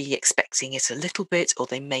may be expecting it a little bit or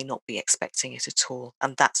they may not be expecting it at all.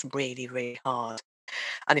 And that's really, really hard.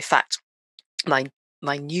 And in fact, my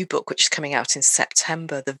my new book, which is coming out in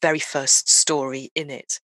September, the very first story in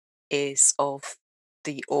it is of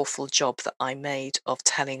the awful job that I made of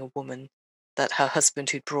telling a woman that her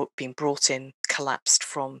husband, been brought in, collapsed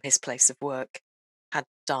from his place of work, had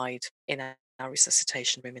died in our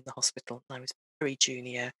resuscitation room in the hospital. I was very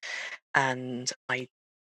junior, and I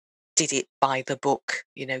did it by the book.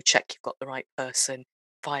 Check you've got the right person,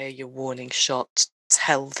 fire your warning shot,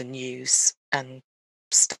 tell the news, and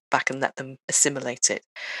step back and let them assimilate it.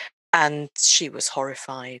 And she was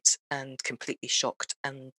horrified and completely shocked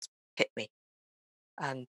and hit me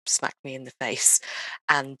and smacked me in the face,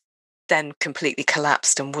 and then completely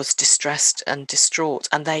collapsed and was distressed and distraught.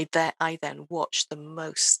 And I then watched the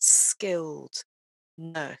most skilled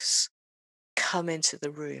nurse come into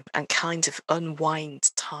the room and kind of unwind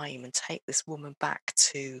time and take this woman back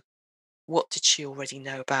to what did she already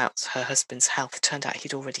know about her husband's health. It turned out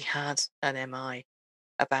he'd already had an MI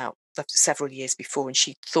about several years before, and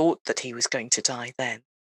she thought that he was going to die then.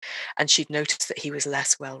 And she'd noticed that he was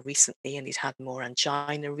less well recently and he'd had more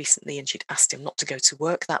angina recently, and she'd asked him not to go to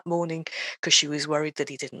work that morning because she was worried that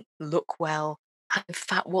he didn't look well. And in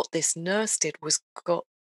fact, what this nurse did was got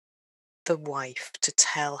the wife to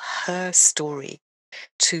tell her story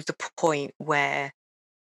to the point where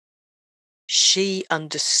She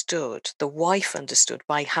understood, the wife understood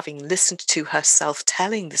by having listened to herself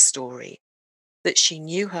telling the story, that she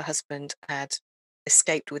knew her husband had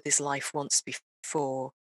escaped with his life once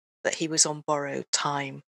before, that he was on borrowed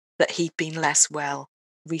time, that he'd been less well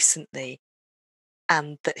recently,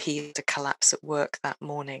 and that he had a collapse at work that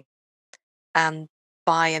morning. And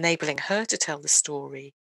by enabling her to tell the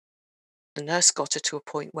story, the nurse got her to a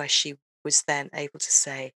point where she was then able to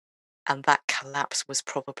say, and that collapse was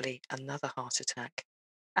probably another heart attack.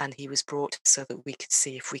 And he was brought so that we could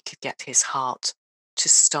see if we could get his heart to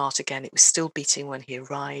start again. It was still beating when he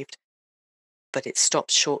arrived, but it stopped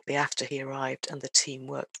shortly after he arrived, and the team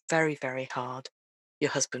worked very, very hard. Your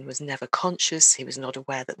husband was never conscious. He was not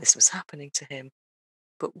aware that this was happening to him,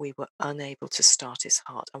 but we were unable to start his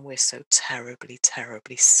heart. And we're so terribly,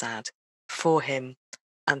 terribly sad for him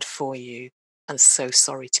and for you, and so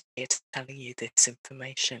sorry to be here telling you this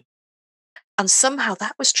information. And somehow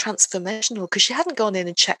that was transformational because she hadn't gone in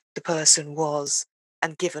and checked the person was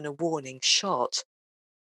and given a warning shot,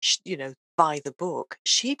 by the book.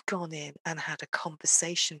 She'd gone in and had a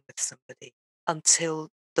conversation with somebody until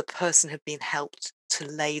the person had been helped to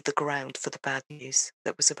lay the ground for the bad news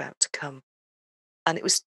that was about to come. And it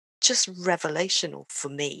was just revelational for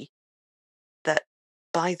me that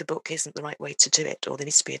by the book isn't the right way to do it, or there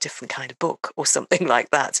needs to be a different kind of book or something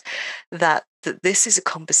like that. That this is a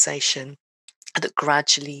conversation that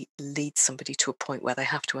gradually leads somebody to a point where they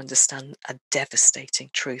have to understand a devastating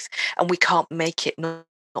truth. And we can't make it not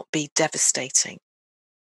be devastating.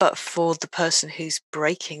 But for the person who's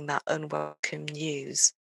breaking that unwelcome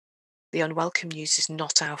news, the unwelcome news is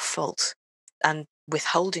not our fault. And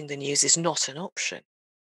withholding the news is not an option.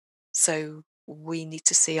 So we need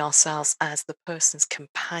to see ourselves as the person's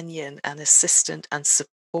companion and assistant and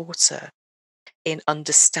supporter in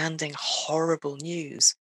understanding horrible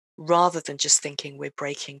news rather than just thinking we're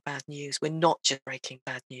breaking bad news. We're not just breaking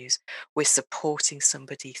bad news. We're supporting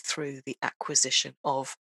somebody through the acquisition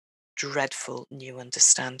of dreadful new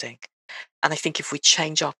understanding. And I think if we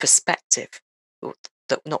change our perspective,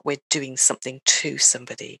 that not we're doing something to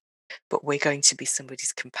somebody, but we're going to be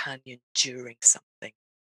somebody's companion during something,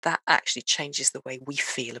 that actually changes the way we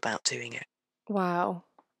feel about doing it. Wow.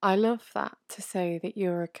 I love that, to say that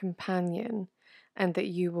you're a companion and that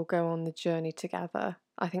you will go on the journey together.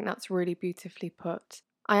 I think that's really beautifully put.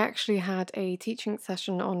 I actually had a teaching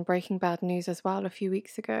session on Breaking Bad News as well a few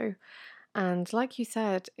weeks ago. And like you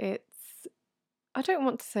said, I don't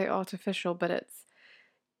want to say artificial, but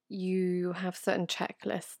you have certain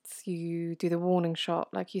checklists. You do the warning shot,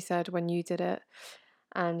 like you said, when you did it,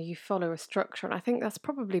 and you follow a structure. And I think that's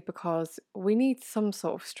probably because we need some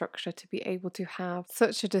sort of structure to be able to have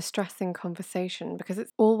such a distressing conversation, because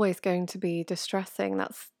it's always going to be distressing.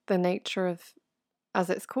 That's the nature of, as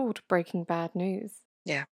it's called, breaking bad news.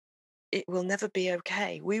 Yeah. It will never be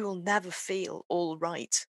okay. We will never feel all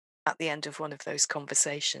right at the end of one of those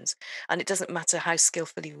conversations. And it doesn't matter how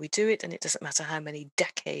skillfully we do it, and it doesn't matter how many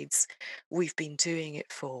decades we've been doing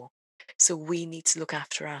it for. So we need to look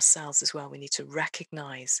after ourselves as well. We need to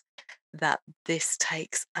recognize that this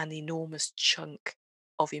takes an enormous chunk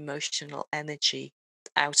of emotional energy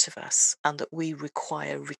out of us, and that we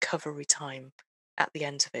require recovery time at the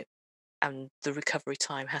end of it. And the recovery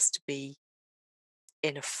time has to be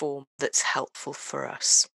in a form that's helpful for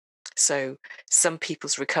us. So some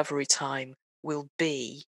people's recovery time will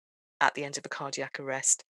be at the end of a cardiac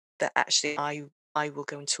arrest that actually I will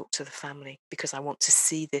go and talk to the family because I want to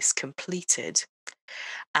see this completed.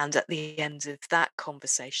 And at the end of that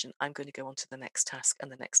conversation, I'm going to go on to the next task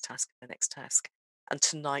and the next task and the next task. And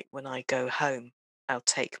tonight when I go home, I'll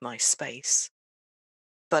take my space.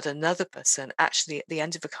 But another person actually at the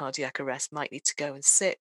end of a cardiac arrest might need to go and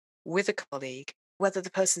sit with a colleague, whether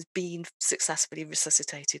the person's been successfully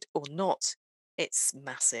resuscitated or not. It's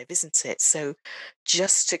massive, isn't it? So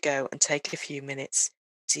just to go and take a few minutes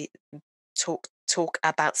to talk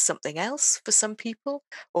about something else for some people,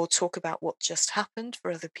 or talk about what just happened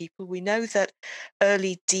for other people. We know that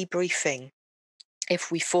early debriefing,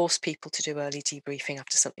 if we force people to do early debriefing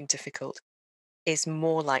after something difficult, is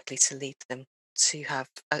more likely to lead them to have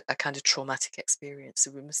a kind of traumatic experience.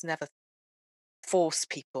 So we must never force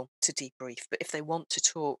people to debrief, but if they want to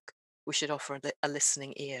talk, we should offer a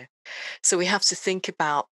listening ear. So we have to think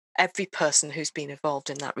about every person who's been involved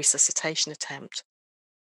in that resuscitation attempt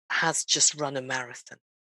has just run a marathon.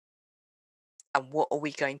 And what are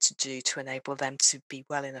we going to do to enable them to be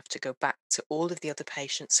well enough to go back to all of the other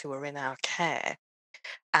patients who are in our care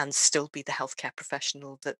and still be the healthcare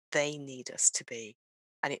professional that they need us to be?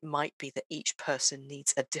 And it might be that each person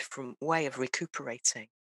needs a different way of recuperating,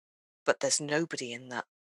 but there's nobody in that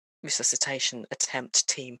resuscitation attempt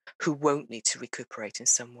team who won't need to recuperate in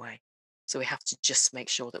some way. So we have to just make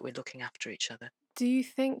sure that we're looking after each other. Do you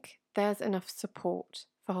think there's enough support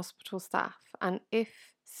for hospital staff? And if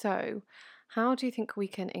so, how do you think we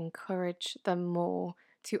can encourage them more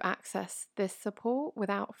to access this support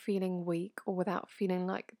without feeling weak or without feeling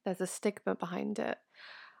like there's a stigma behind it?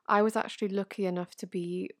 I was actually lucky enough to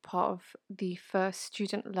be part of the first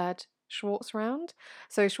student led Schwartz round.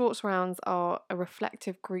 So, Schwartz rounds are a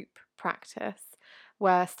reflective group practice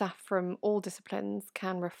where staff from all disciplines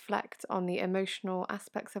can reflect on the emotional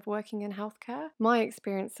aspects of working in healthcare. My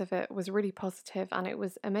experience of it was really positive, and it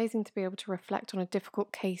was amazing to be able to reflect on a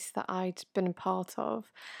difficult case that I'd been a part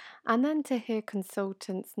of. And then to hear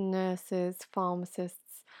consultants, nurses,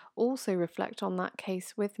 pharmacists also reflect on that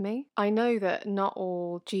case with me. I know that not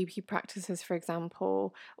all GP practices, for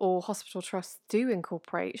example, or hospital trusts do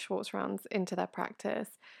incorporate Schwartz rounds into their practice.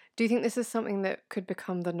 Do you think this is something that could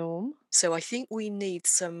become the norm? So I think we need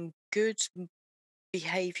some good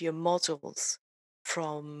behavior models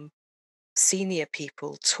from senior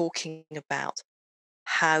people talking about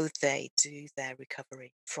how they do their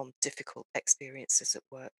recovery from difficult experiences at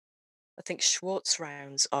work. I think Schwartz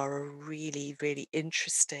rounds are a really, really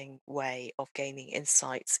interesting way of gaining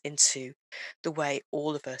insights into the way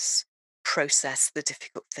all of us process the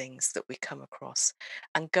difficult things that we come across.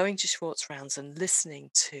 And going to Schwartz rounds and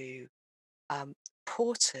listening to um,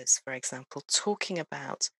 porters, for example, talking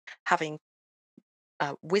about having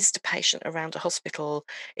whizzed a patient around a hospital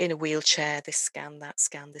in a wheelchair, this scan,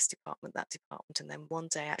 this department, that department. And then one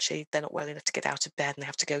day, actually, they're not well enough to get out of bed and they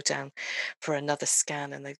have to go down for another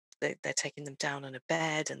scan. And they're taking them down on a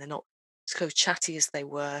bed and they're not so chatty as they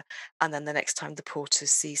were. And then the next time the porter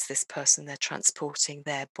sees this person, they're transporting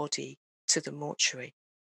their body to the mortuary.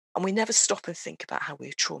 And we never stop and think about how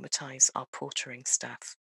we traumatize our portering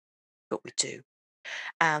staff, but we do.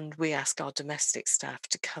 And we ask our domestic staff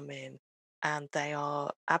to come in, and they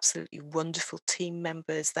are absolutely wonderful team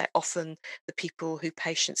members. They're often the people who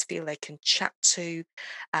patients feel they can chat to,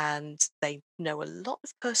 and they know a lot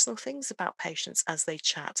of personal things about patients as they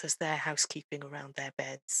chat, as they're housekeeping around their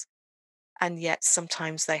beds. And yet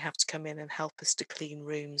sometimes they have to come in and help us to clean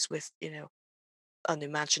rooms with,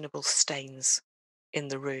 unimaginable stains in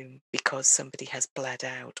the room because somebody has bled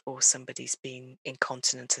out or somebody's been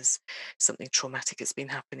incontinent as something traumatic has been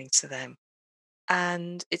happening to them.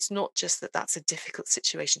 And it's not just that that's a difficult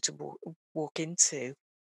situation to walk into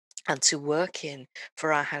and to work in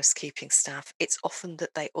for our housekeeping staff. It's often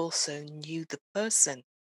that they also knew the person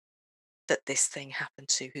that this thing happened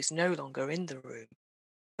to who's no longer in the room,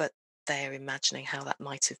 but they're imagining how that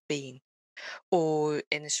might have been. Or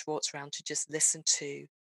in a Schwartz round to just listen to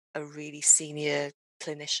a really senior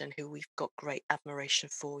clinician who we've got great admiration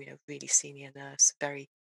for, really senior nurse, very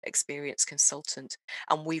experienced consultant.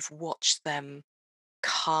 And we've watched them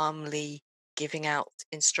calmly giving out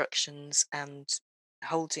instructions and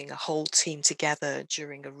holding a whole team together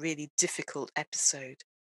during a really difficult episode.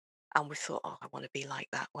 And we thought, oh, I want to be like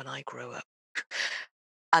that when I grow up.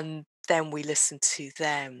 And then we listened to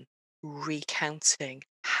them recounting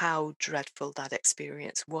how dreadful that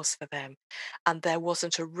experience was for them. And there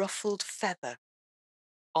wasn't a ruffled feather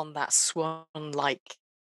on that swan like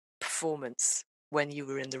performance when you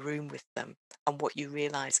were in the room with them. And what you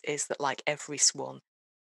realize is that, like every swan,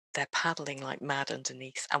 they're paddling like mad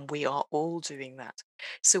underneath, and we are all doing that.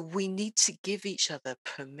 So we need to give each other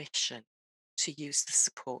permission to use the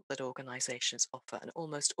support that organisations offer. And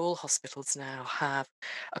almost all hospitals now have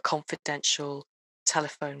a confidential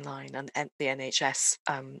telephone line, and the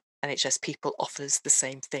NHS People offers the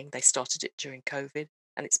same thing. They started it during COVID,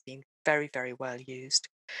 and it's been very, very well used.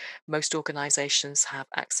 Most organisations have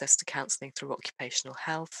access to counselling through occupational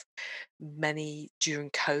health. During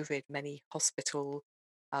COVID, many hospital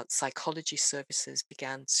psychology services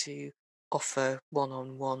began to offer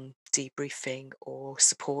one-on-one debriefing or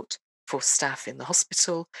support for staff in the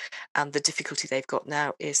hospital. And the difficulty they've got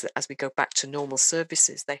now is that as we go back to normal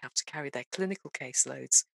services, they have to carry their clinical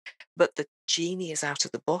caseloads. But the genie is out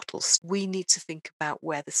of the bottles. We need to think about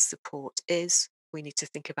where the support is. We need to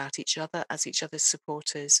think about each other as each other's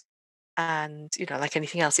supporters. And, like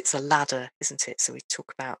anything else, it's a ladder, isn't it? So we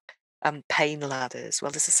talk about pain ladders.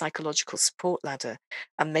 Well, there's a psychological support ladder.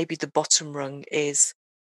 And maybe the bottom rung is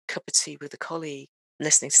cup of tea with a colleague,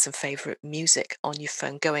 listening to some favourite music on your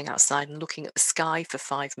phone, going outside and looking at the sky for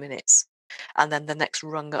 5 minutes. And then the next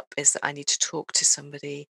rung up is that I need to talk to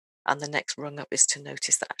somebody. And the next rung up is to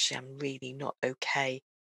notice that actually I'm really not okay.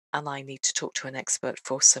 And I need to talk to an expert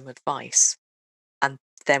for some advice. And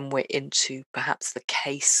then we're into perhaps the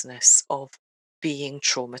caseness of being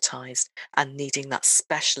traumatized and needing that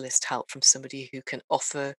specialist help from somebody who can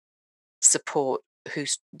offer support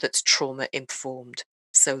that's trauma informed.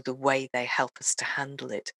 So the way they help us to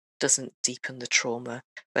handle it doesn't deepen the trauma,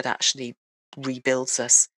 but actually rebuilds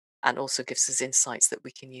us and also gives us insights that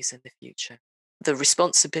we can use in the future. The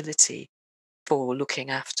responsibility for looking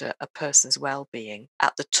after a person's well-being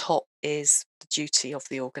at the top is the duty of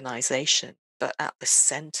the organization, but at the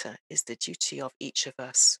center is the duty of each of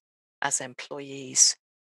us as employees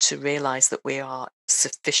to realize that we are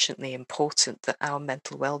sufficiently important, that our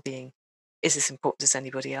mental well-being is as important as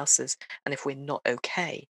anybody else's. And if we're not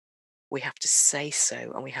okay, we have to say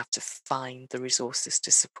so and we have to find the resources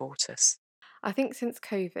to support us. I think since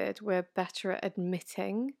COVID, we're better at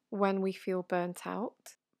admitting when we feel burnt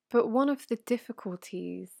out. But one of the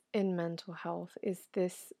difficulties in mental health is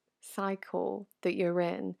this cycle that you're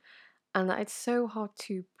in, and that it's so hard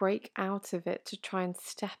to break out of it to try and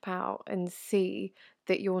step out and see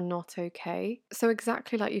that you're not okay. So,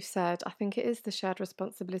 exactly like you said, I think it is the shared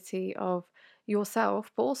responsibility of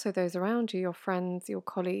yourself, but also those around you, your friends, your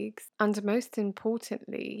colleagues, and most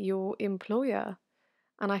importantly, your employer.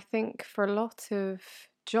 And I think for a lot of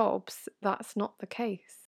jobs, that's not the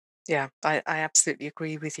case. Yeah, I absolutely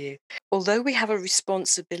agree with you. Although we have a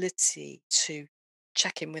responsibility to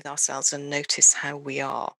check in with ourselves and notice how we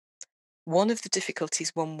are, one of the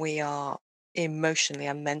difficulties when we are emotionally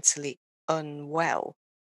and mentally unwell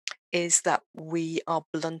is that we are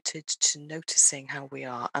blunted to noticing how we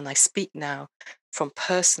are. And I speak now from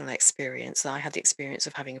personal experience. I had the experience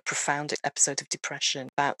of having a profound episode of depression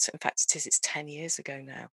about, in fact, it's 10 years ago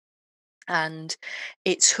now. And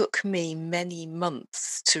it took me many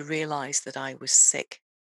months to realize that I was sick.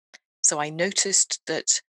 So I noticed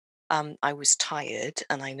that I was tired,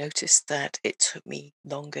 and I noticed that it took me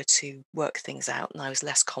longer to work things out, and I was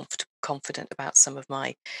less confident about some of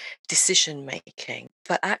my decision making.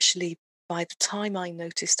 But actually, by the time I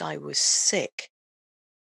noticed I was sick,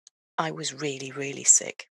 I was really, really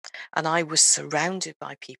sick. And I was surrounded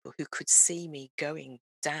by people who could see me going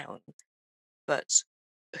down, but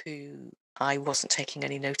who I wasn't taking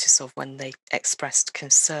any notice of when they expressed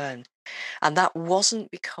concern. And that wasn't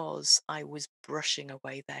because I was brushing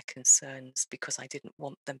away their concerns because I didn't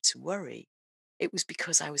want them to worry. It was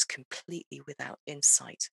because I was completely without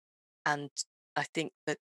insight. And I think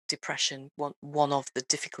that depression, one of the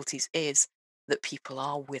difficulties is that people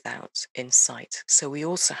are without insight. So we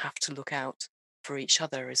also have to look out for each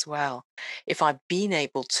other as well. If I'd been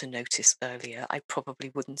able to notice earlier, I probably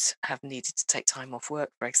wouldn't have needed to take time off work,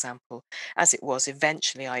 for example. As it was,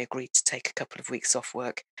 eventually I agreed to take a couple of weeks off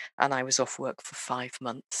work, and I was off work for 5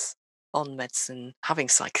 months on medicine, having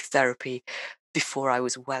psychotherapy before I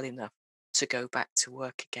was well enough to go back to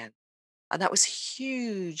work again. And that was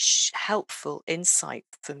huge, helpful insight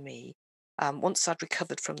for me. Once I'd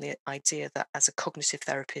recovered from the idea that as a cognitive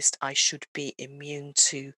therapist, I should be immune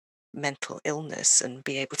to mental illness and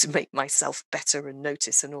be able to make myself better and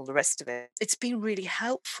notice and all the rest of it. It's been really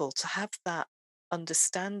helpful to have that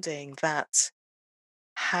understanding that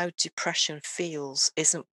how depression feels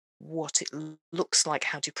isn't what it looks like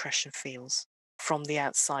how depression feels from the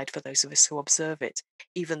outside for those of us who observe it,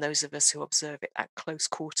 even those of us who observe it at close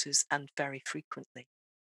quarters and very frequently.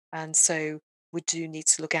 And so we do need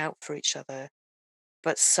to look out for each other,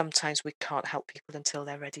 but sometimes we can't help people until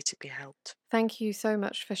they're ready to be helped. Thank you so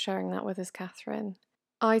much for sharing that with us, Catherine.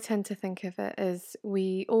 I tend to think of it as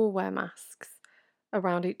we all wear masks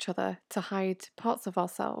around each other to hide parts of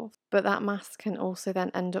ourselves, but that mask can also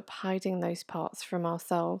then end up hiding those parts from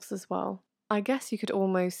ourselves as well. I guess you could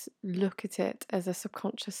almost look at it as a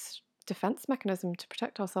subconscious defense mechanism to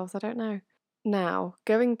protect ourselves. I don't know. Now,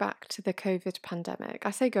 going back to the COVID pandemic,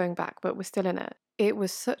 I say going back, but we're still in it. It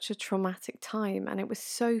was such a traumatic time and it was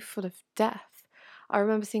so full of death. I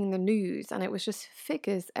remember seeing the news and it was just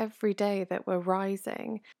figures every day that were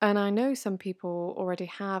rising. And I know some people already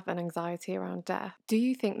have an anxiety around death. Do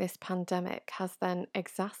you think this pandemic has then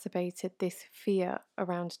exacerbated this fear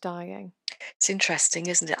around dying? It's interesting,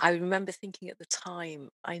 isn't it? I remember thinking at the time,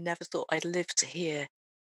 I never thought I'd live to hear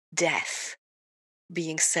death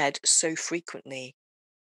being said so frequently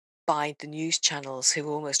by the news channels who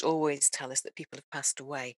almost always tell us that people have passed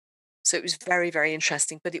away. So it was very, very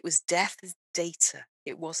interesting, but it was death as data.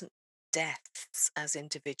 It wasn't deaths as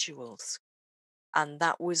individuals. And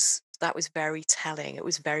that was very telling. It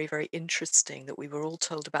was very, very interesting that we were all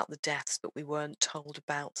told about the deaths, but we weren't told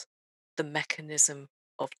about the mechanism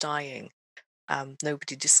of dying.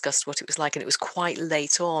 Nobody discussed what it was like, and it was quite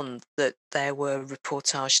late on that there were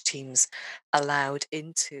reportage teams allowed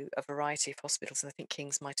into a variety of hospitals, and I think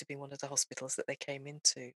King's might have been one of the hospitals that they came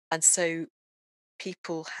into. And so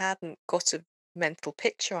people hadn't got a mental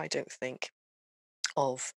picture, I don't think,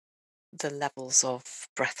 of the levels of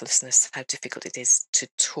breathlessness, how difficult it is to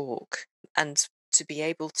talk, and to be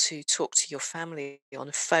able to talk to your family on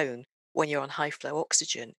a phone when you're on high flow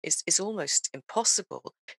oxygen is almost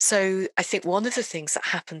impossible. So I think one of the things that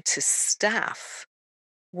happened to staff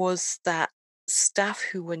was that staff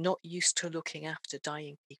who were not used to looking after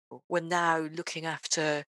dying people were now looking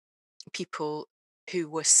after people who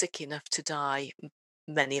were sick enough to die,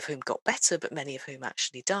 many of whom got better, but many of whom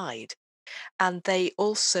actually died. And they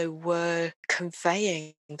also were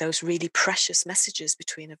conveying those really precious messages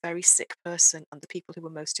between a very sick person and the people who were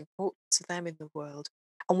most important to them in the world.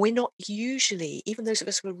 And we're not usually, even those of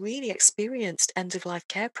us who are really experienced end of life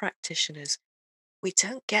care practitioners, we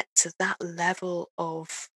don't get to that level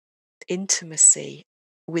of intimacy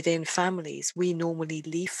within families. We normally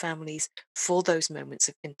leave families for those moments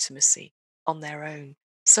of intimacy on their own.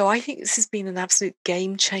 So I think this has been an absolute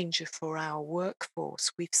game changer for our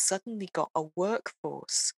workforce. We've suddenly got a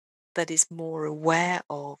workforce that is more aware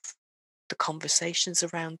of the conversations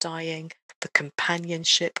around dying, the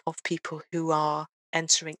companionship of people who are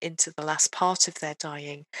entering into the last part of their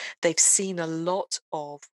dying. They've seen a lot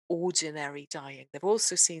of ordinary dying. They've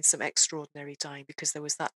also seen some extraordinary dying because there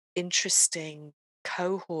was that interesting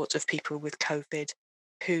cohort of people with COVID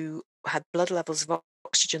who had blood levels of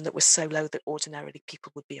oxygen that were so low that ordinarily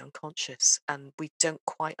people would be unconscious. And we don't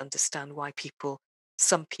quite understand why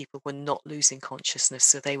some people were not losing consciousness.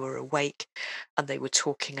 So they were awake and they were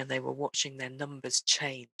talking and they were watching their numbers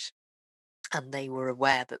change and they were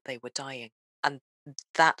aware that they were dying. And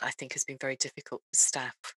that I think has been very difficult for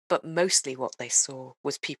staff. But mostly what they saw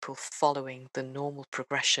was people following the normal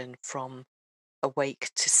progression from awake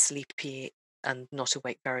to sleepy and not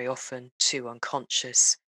awake very often to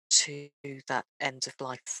unconscious to that end of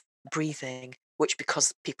life breathing, which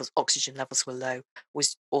because people's oxygen levels were low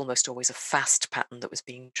was almost always a fast pattern that was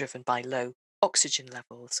being driven by low oxygen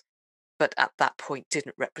levels, but at that point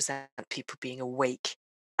didn't represent people being awake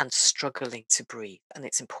and struggling to breathe. And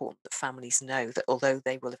it's important that families know that although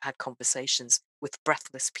they will have had conversations with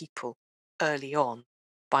breathless people early on,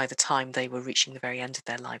 by the time they were reaching the very end of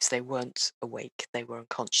their lives, they weren't awake, they were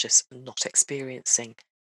unconscious and not experiencing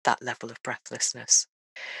that level of breathlessness.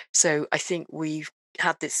 So I think we've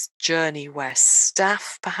had this journey where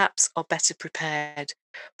staff perhaps are better prepared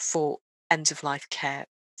for end of life care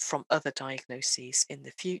from other diagnoses in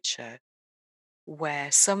the future,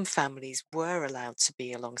 where some families were allowed to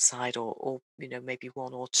be alongside, or maybe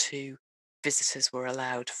one or two visitors were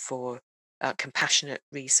allowed for compassionate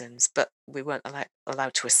reasons, but we weren't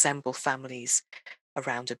allowed to assemble families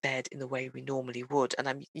around a bed in the way we normally would. And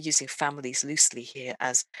I'm using families loosely here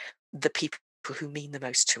as the people who mean the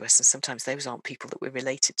most to us. And sometimes those aren't people that we're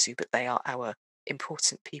related to, but they are our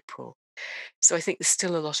important people. So I think there's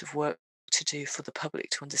still a lot of work to do for the public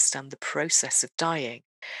to understand the process of dying,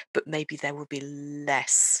 but maybe there will be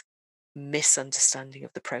less misunderstanding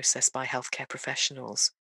of the process by healthcare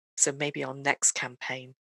professionals. So maybe our next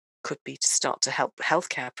campaign could be to start to help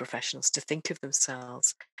healthcare professionals to think of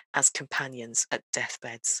themselves as companions at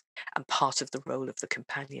deathbeds. And part of the role of the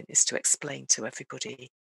companion is to explain to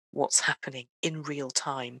everybody what's happening in real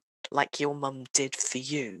time, like your mum did for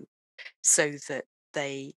you, so that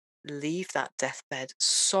they leave that deathbed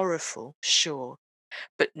sorrowful, sure,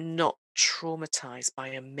 but not traumatized by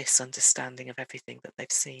a misunderstanding of everything that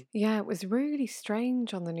they've seen. Yeah, it was really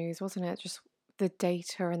strange on the news, wasn't it? Just the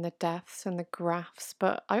data and the deaths and the graphs.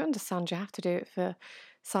 But I understand you have to do it for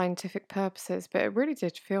scientific purposes, but it really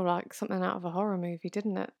did feel like something out of a horror movie,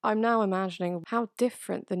 didn't it? I'm now imagining how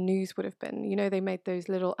different the news would have been. You know, they made those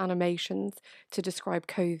little animations to describe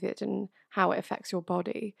COVID and how it affects your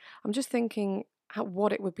body. I'm just thinking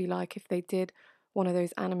what it would be like if they did one of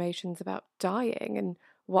those animations about dying and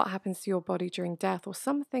what happens to your body during death or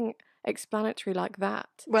something explanatory like that.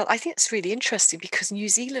 Well, I think it's really interesting because New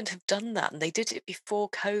Zealand have done that and they did it before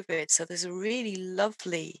COVID. So there's a really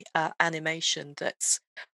lovely animation that's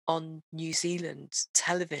on New Zealand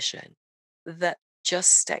television that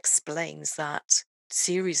just explains that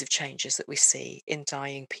series of changes that we see in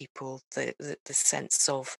dying people, the sense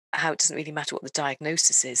of how it doesn't really matter what the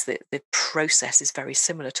diagnosis is, that the process is very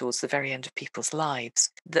similar towards the very end of people's lives,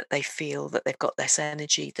 that they feel that they've got less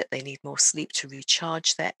energy, that they need more sleep to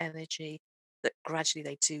recharge their energy, that gradually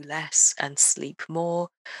they do less and sleep more,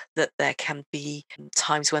 that there can be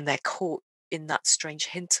times when they're caught in that strange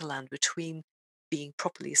hinterland between being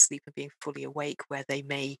properly asleep and being fully awake, where they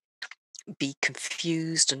may be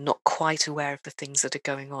confused and not quite aware of the things that are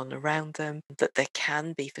going on around them, that there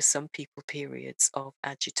can be for some people periods of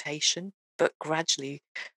agitation, but gradually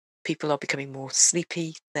people are becoming more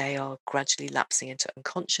sleepy, they are gradually lapsing into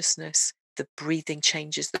unconsciousness, the breathing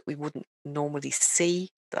changes that we wouldn't normally see,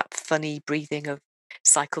 that funny breathing of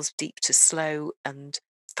cycles deep to slow and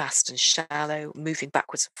fast and shallow, moving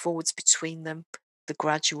backwards and forwards between them, the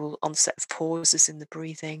gradual onset of pauses in the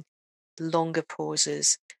breathing, longer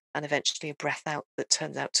pauses, and eventually a breath out that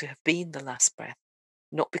turns out to have been the last breath,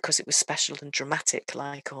 not because it was special and dramatic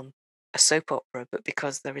like on a soap opera, but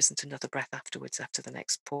because there isn't another breath afterwards after the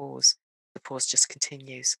next pause. The pause just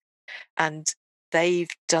continues. And they've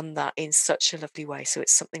done that in such a lovely way. So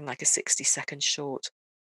it's something like a 60-second short,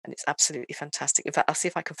 and it's absolutely fantastic. In fact, I'll see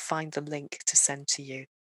if I can find the link to send to you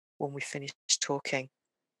when we finish talking.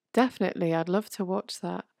 Definitely, I'd love to watch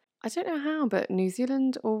that. I don't know how, but New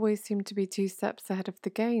Zealand always seem to be 2 steps ahead of the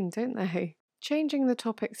game, don't they? Changing the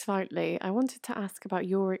topic slightly, I wanted to ask about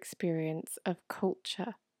your experience of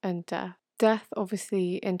culture and death. Death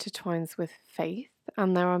obviously intertwines with faith,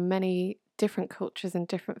 and there are many different cultures and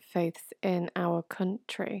different faiths in our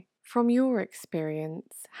country. From your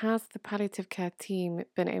experience, has the palliative care team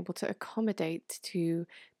been able to accommodate to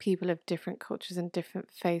people of different cultures and different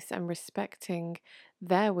faiths and respecting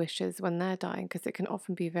their wishes when they're dying? Because it can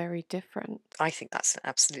often be very different. I think that's an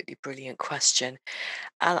absolutely brilliant question.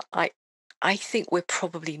 And I think we're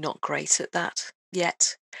probably not great at that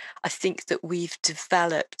yet. I think that we've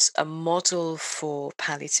developed a model for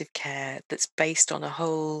palliative care that's based on a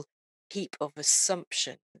whole heap of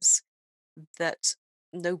assumptions that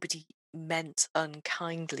nobody meant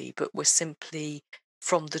unkindly, but were simply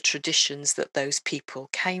from the traditions that those people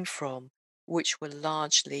came from, which were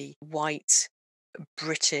largely white,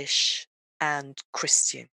 British, and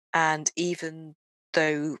Christian. And even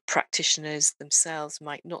though practitioners themselves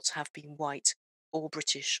might not have been white or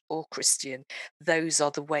British or Christian, those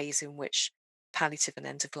are the ways in which palliative and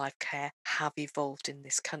end of life care have evolved in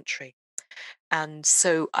this country. And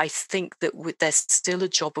so I think that there's still a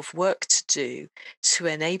job of work to do to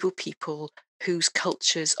enable people whose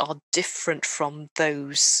cultures are different from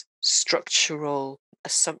those structural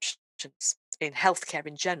assumptions in healthcare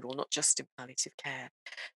in general, not just in palliative care,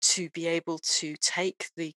 to be able to take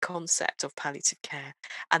the concept of palliative care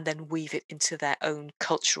and then weave it into their own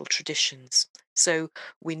cultural traditions. So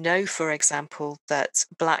we know, for example, that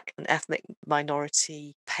Black and ethnic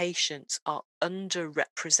minority patients are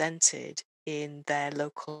underrepresented in their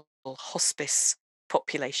local hospice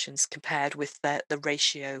populations compared with the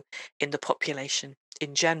ratio in the population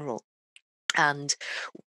in general. And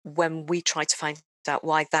when we tried to find out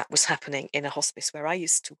why that was happening in a hospice where I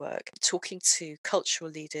used to work, talking to cultural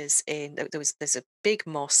leaders there's a big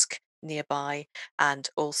mosque nearby, and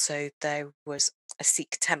also there was a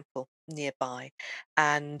Sikh temple nearby.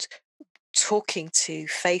 And talking to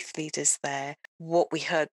faith leaders there, what we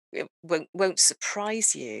heard, it won't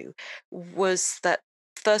surprise you, was that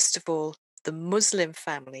first of all, the Muslim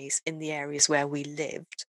families in the areas where we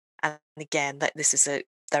lived, and again, that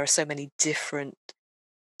there are so many different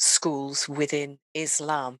schools within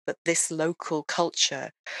Islam, but this local culture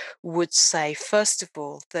would say, first of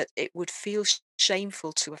all, that it would feel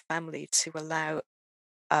shameful to a family to allow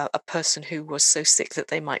a person who was so sick that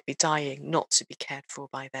they might be dying not to be cared for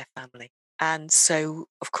by their family. And so,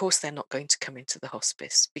 of course, they're not going to come into the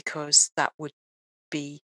hospice because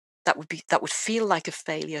be that would feel like a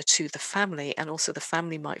failure to the family, and also the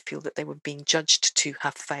family might feel that they were being judged to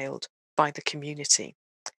have failed by the community.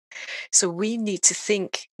 So we need to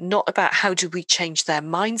think not about how do we change their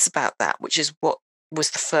minds about that, which is what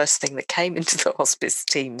was the first thing that came into the hospice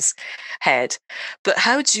team's head, but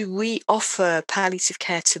how do we offer palliative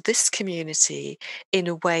care to this community in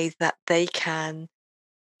a way that they can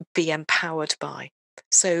be empowered by?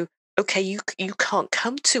 So, okay, you can't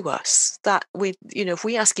come to us. That we, if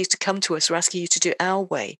we ask you to come to us, we're asking you to do it our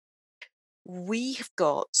way. We've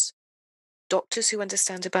got doctors who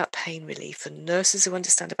understand about pain relief, and nurses who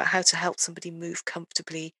understand about how to help somebody move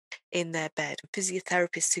comfortably in their bed, and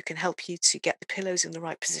physiotherapists who can help you to get the pillows in the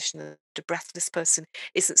right position, and a breathless person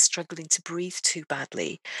isn't struggling to breathe too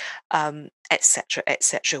badly, etc.,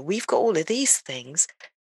 etc. We've got all of these things.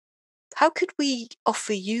 How could we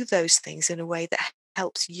offer you those things in a way that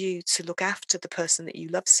helps you to look after the person that you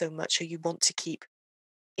love so much or you want to keep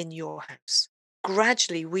in your house?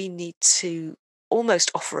 Gradually, we need to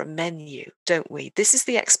almost offer a menu, don't we? This is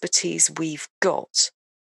the expertise we've got.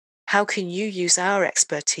 How can you use our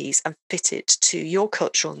expertise and fit it to your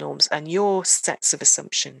cultural norms and your sets of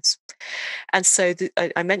assumptions? And so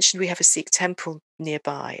I mentioned we have a Sikh temple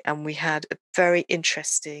nearby, and we had a very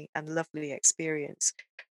interesting and lovely experience,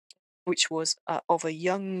 which was of a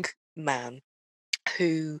young man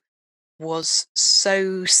who was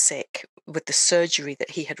so sick with the surgery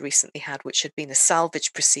that he had recently had, which had been a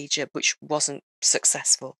salvage procedure, which wasn't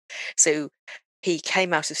successful. So He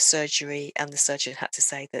came out of surgery, and the surgeon had to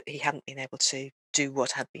say that he hadn't been able to do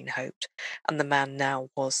what had been hoped, and the man now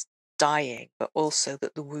was dying, but also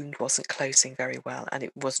that the wound wasn't closing very well, and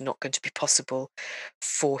it was not going to be possible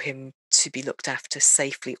for him to be looked after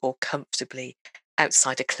safely or comfortably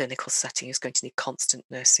outside a clinical setting. He was going to need constant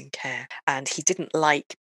nursing care, and he didn't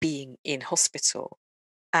like being in hospital,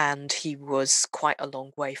 and he was quite a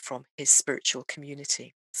long way from his spiritual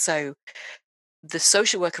community. So the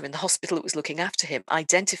social worker in the hospital that was looking after him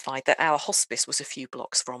identified that our hospice was a few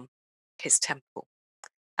blocks from his temple,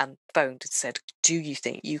 and phoned and said, do you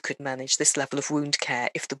think you could manage this level of wound care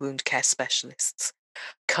if the wound care specialists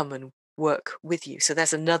come and work with you? So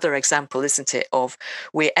there's another example, isn't it, of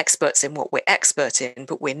we're experts in what we're expert in,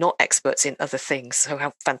 but we're not experts in other things. So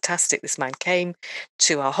how fantastic this man came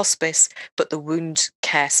to our hospice, but the wound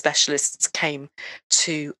care specialists came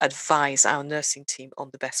to advise our nursing team on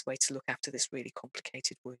the best way to look after this really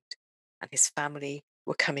complicated wound. And his family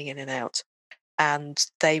were coming in and out, and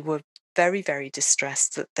they were very, very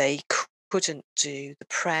distressed that they couldn't do the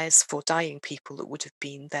prayers for dying people that would have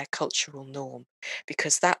been their cultural norm,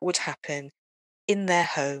 because that would happen in their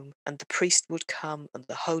home, and the priest would come and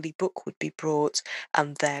the holy book would be brought,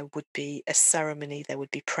 and there would be a ceremony, there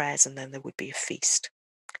would be prayers, and then there would be a feast.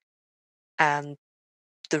 And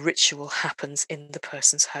the ritual happens in the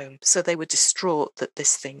person's home. So they were distraught that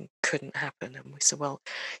this thing couldn't happen. And we said, well,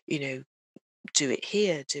 do it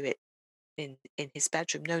here, do it in his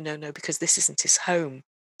bedroom. No, because this isn't his home.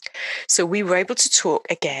 So we were able to talk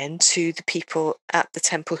again to the people at the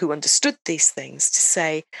temple who understood these things to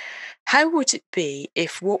say, how would it be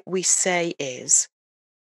if what we say is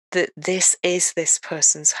that this is this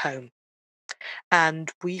person's home?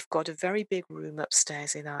 And we've got a very big room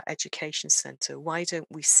upstairs in our education centre. Why don't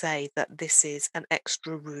we say that this is an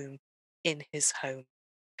extra room in his home?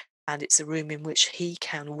 And it's a room in which he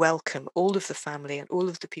can welcome all of the family and all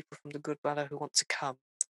of the people from the Gurdwara who want to come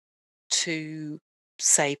to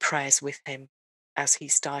say prayers with him as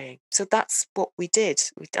he's dying. So that's what we did.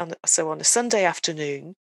 So on a Sunday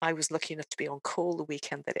afternoon, I was lucky enough to be on call the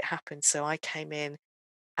weekend that it happened. So I came in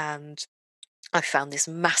and I found this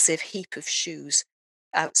massive heap of shoes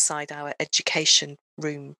outside our education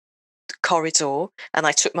room corridor, and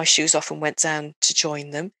I took my shoes off and went down to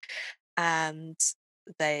join them. And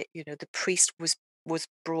the priest was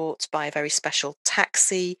brought by a very special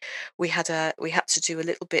taxi. We had to do a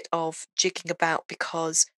little bit of jigging about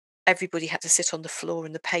because everybody had to sit on the floor,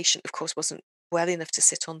 and the patient, of course, wasn't well enough to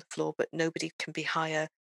sit on the floor, but nobody can be higher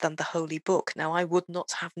than the holy book. Now, I would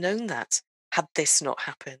not have known that had this not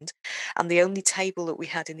happened. And the only table that we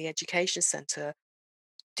had in the education centre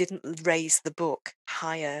didn't raise the book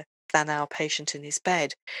higher than our patient in his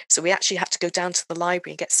bed. So we actually had to go down to the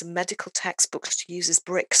library and get some medical textbooks to use as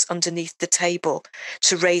bricks underneath the table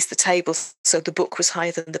to raise the table so the book was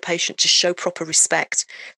higher than the patient, to show proper respect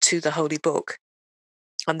to the holy book.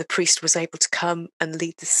 And the priest was able to come and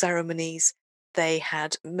lead the ceremonies. They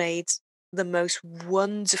had made the most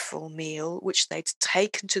wonderful meal, which they'd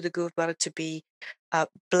taken to the Gurdwara to be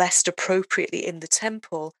blessed appropriately in the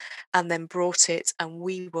temple, and then brought it, and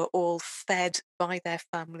we were all fed by their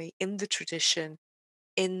family in the tradition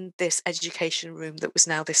in this education room that was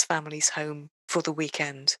now this family's home for the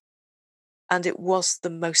weekend. And it was the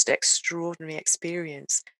most extraordinary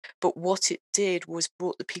experience. But what it did was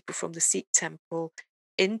brought the people from the Sikh temple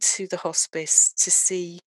into the hospice to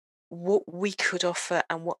see what we could offer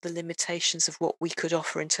and what the limitations of what we could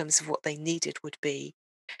offer in terms of what they needed would be.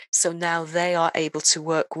 So now they are able to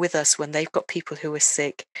work with us when they've got people who are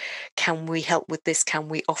sick. Can we help with this? Can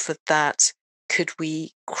we offer that? Could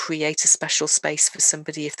we create a special space for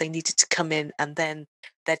somebody if they needed to come in and then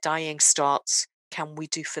their dying starts? Can we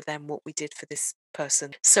do for them what we did for this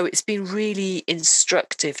person? So it's been really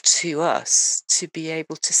instructive to us to be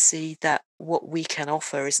able to see that what we can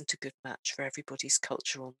offer isn't a good match for everybody's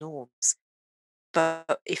cultural norms.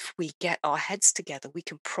 But if we get our heads together, we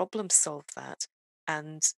can problem solve that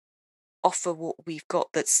and offer what we've got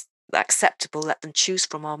that's acceptable, let them choose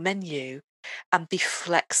from our menu, and be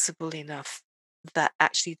flexible enough that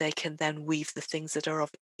actually they can then weave the things that are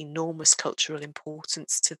of enormous cultural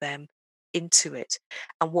importance to them into it.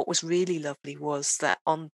 And what was really lovely was that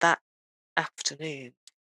on that afternoon,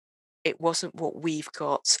 it wasn't what we've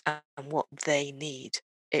got and what they need.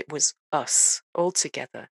 It was us all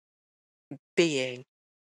together being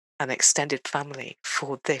an extended family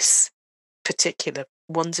for this particular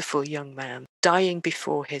wonderful young man dying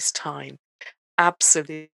before his time,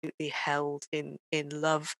 absolutely held in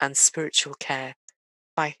love and spiritual care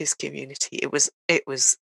by his community. It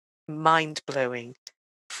was mind blowing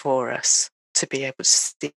for us to be able to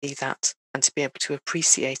see that. and to be able to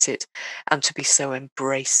appreciate it and to be so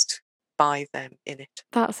embraced by them in it.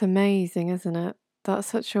 That's amazing, isn't it? That's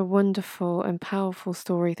such a wonderful and powerful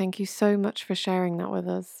story. Thank you so much for sharing that with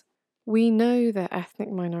us. We know that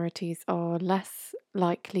ethnic minorities are less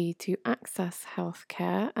likely to access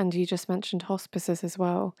healthcare, and you just mentioned hospices as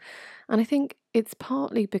well. And I think it's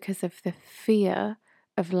partly because of the fear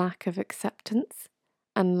of lack of acceptance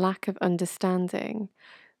and lack of understanding,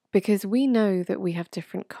 because we know that we have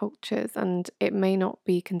different cultures and it may not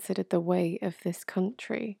be considered the way of this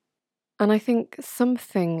country. And I think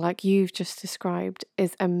something like you've just described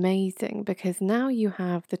is amazing because now you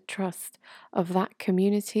have the trust of that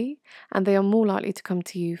community and they are more likely to come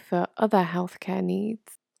to you for other healthcare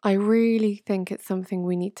needs. I really think it's something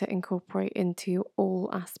we need to incorporate into all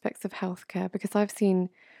aspects of healthcare because I've seen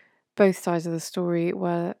both sides of the story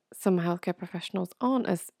where some healthcare professionals aren't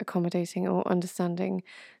as accommodating or understanding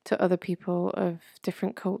to other people of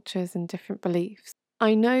different cultures and different beliefs.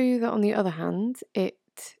 I know that on the other hand, it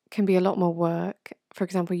can be a lot more work. For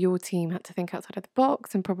example, your team had to think outside of the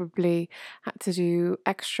box and probably had to do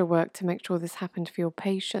extra work to make sure this happened for your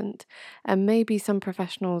patient. And maybe some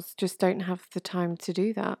professionals just don't have the time to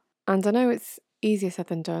do that. And I know it's easier said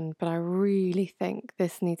than done, but I really think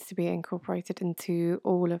this needs to be incorporated into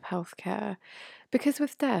all of healthcare. Because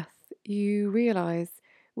with death, you realise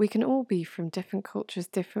we can all be from different cultures,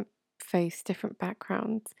 different faiths, different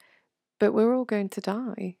backgrounds, but we're all going to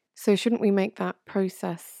die. So shouldn't we make that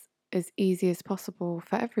process as easy as possible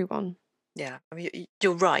for everyone? Yeah, I mean,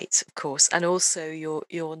 you're right, of course, and also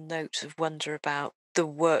your note of wonder about the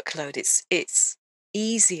workload. It's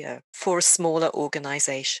easier for a smaller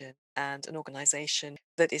organisation and an organisation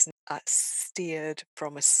that is steered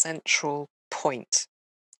from a central point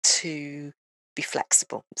to be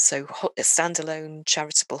flexible. So standalone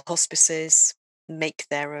charitable hospices make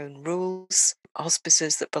their own rules.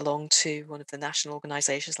 Hospices that belong to one of the national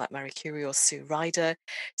organisations like Marie Curie or Sue Ryder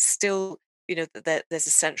still, there's a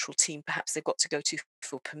central team perhaps they've got to go to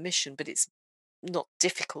for permission, but it's not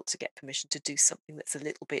difficult to get permission to do something that's a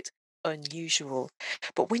little bit unusual.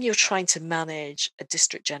 But when you're trying to manage a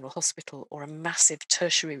district general hospital or a massive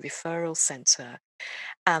tertiary referral centre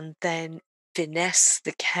and then finesse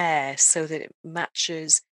the care so that it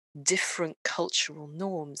matches different cultural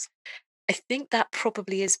norms, I think that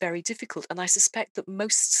probably is very difficult. And I suspect that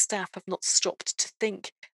most staff have not stopped to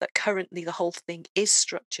think that currently the whole thing is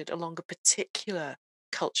structured along a particular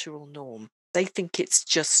cultural norm. They think it's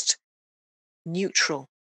just neutral,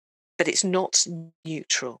 but it's not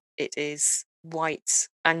neutral. It is white,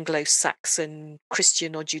 Anglo Saxon,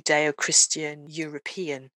 Christian or Judeo Christian,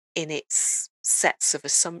 European in its sets of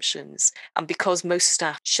assumptions. And because most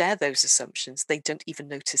staff share those assumptions, they don't even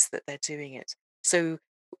notice that they're doing it. So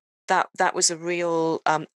that was a real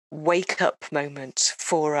wake up moment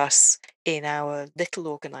for us in our little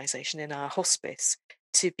organization, in our hospice,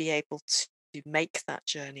 to be able to make that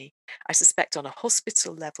journey. I suspect on a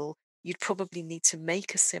hospital level, you'd probably need to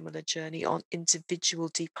make a similar journey on individual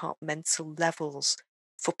departmental levels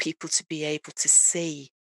for people to be able to see,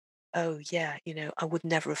 oh, yeah, I would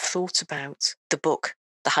never have thought about the book,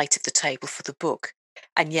 the height of the table for the book.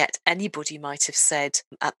 And yet anybody might have said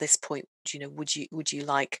at this point, would you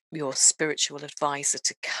like your spiritual advisor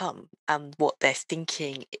to come? And what they're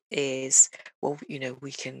thinking is, well,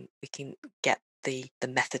 we can get the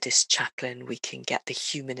Methodist chaplain, we can get the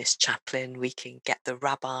humanist chaplain, we can get the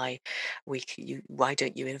rabbi, why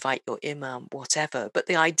don't you invite your imam, whatever. But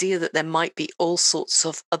the idea that there might be all sorts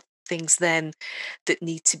of other things then that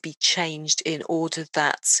need to be changed in order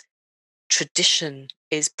that tradition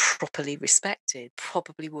is properly respected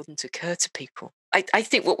probably wouldn't occur to people. I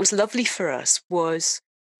think what was lovely for us was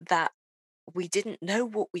that we didn't know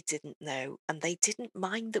what we didn't know, and they didn't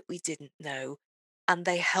mind that we didn't know, and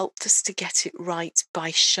they helped us to get it right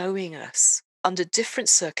by showing us under different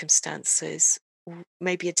circumstances,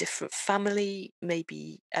 maybe a different family,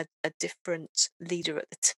 maybe a different leader at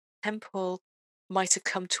the temple might have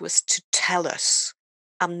come to us to tell us,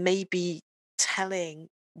 and maybe telling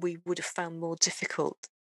we would have found more difficult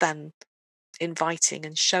than inviting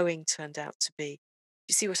and showing turned out to be.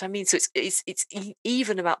 You see what I mean? So it's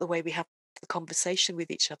even about the way we have the conversation with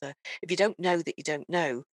each other. If you don't know that you don't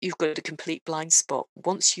know, you've got a complete blind spot.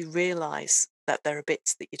 Once you realise that there are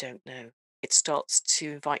bits that you don't know, it starts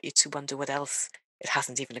to invite you to wonder what else it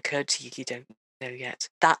hasn't even occurred to you don't know yet.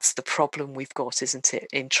 That's the problem we've got, isn't it,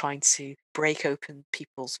 in trying to break open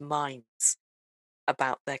people's minds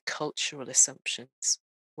about their cultural assumptions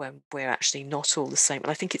when we're actually not all the same. And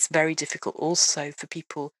I think it's very difficult also for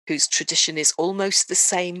people whose tradition is almost the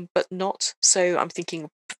same but not. So I'm thinking,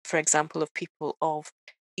 for example, of people of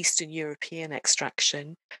Eastern European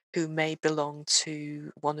extraction who may belong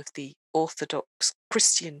to one of the Orthodox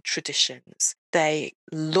Christian traditions. They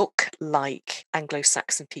look like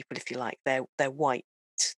Anglo-Saxon people, if you like. They're white.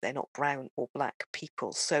 They're not brown or black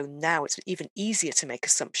people. So now it's even easier to make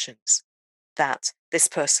assumptions that this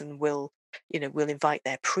person will invite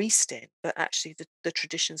their priest in, but actually the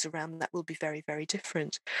traditions around that will be very, very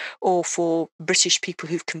different. Or for British people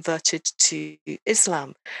who've converted to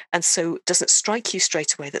Islam, and so it doesn't strike you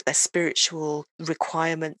straight away that their spiritual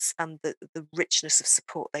requirements and the richness of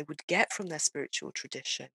support they would get from their spiritual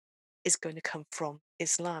tradition is going to come from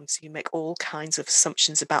Islam. So you make all kinds of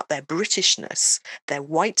assumptions about their Britishness, their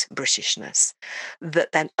white Britishness,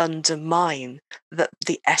 that then undermine that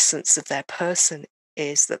the essence of their person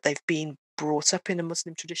is that they've been brought up in a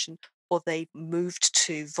Muslim tradition, or they've moved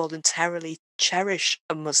to voluntarily cherish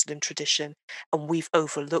a Muslim tradition, and we've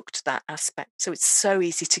overlooked that aspect. So it's so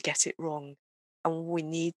easy to get it wrong. And we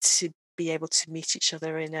need to be able to meet each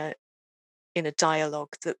other in a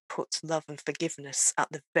dialogue that puts love and forgiveness at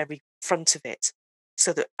the very front of it,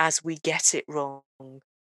 so that as we get it wrong,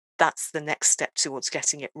 that's the next step towards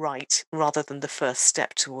getting it right, rather than the first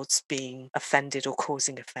step towards being offended or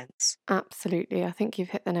causing offence. Absolutely. I think you've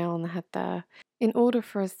hit the nail on the head there. In order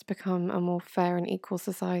for us to become a more fair and equal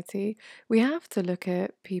society, we have to look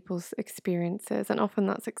at people's experiences, and often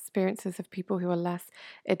that's experiences of people who are less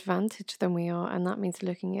advantaged than we are, and that means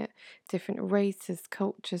looking at different races,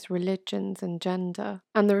 cultures, religions, and gender.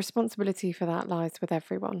 And the responsibility for that lies with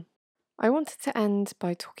everyone. I wanted to end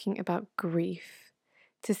by talking about grief,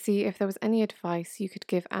 to see if there was any advice you could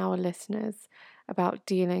give our listeners about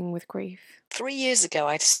dealing with grief. 3 years ago,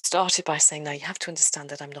 I started by saying, now you have to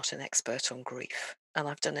understand that I'm not an expert on grief. And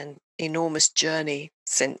I've done an enormous journey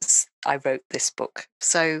since I wrote this book.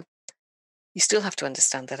 So you still have to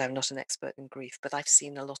understand that I'm not an expert in grief, but I've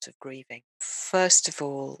seen a lot of grieving. First of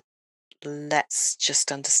all, let's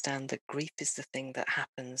just understand that grief is the thing that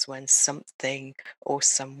happens when something or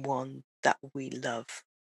someone that we love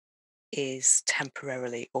is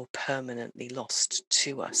temporarily or permanently lost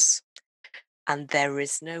to us. And there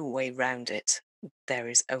is no way round it. There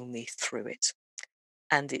is only through it.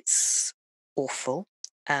 And it's awful,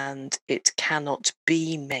 and it cannot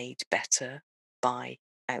be made better by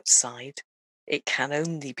outside. It can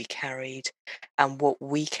only be carried. And what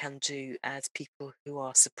we can do as people who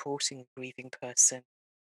are supporting a grieving person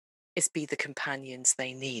is be the companions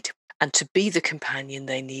they need. And to be the companion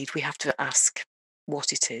they need, we have to ask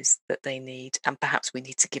what it is that they need. And perhaps we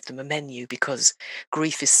need to give them a menu, because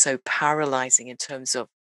grief is so paralyzing in terms of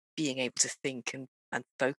being able to think and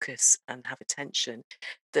focus and have attention,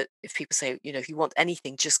 that if people say, if you want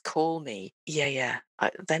anything, just call me. Yeah.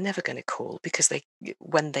 They're never going to call, because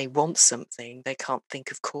when they want something, they can't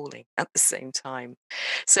think of calling at the same time.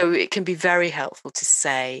 So it can be very helpful to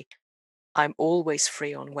say, I'm always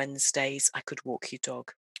free on Wednesdays. I could walk your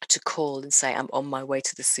dog. To call and say, I'm on my way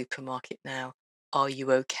to the supermarket now. Are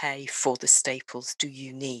you okay for the staples? Do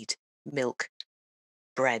you need milk,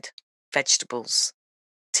 bread, vegetables,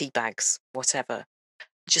 tea bags, whatever?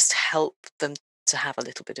 Just help them to have a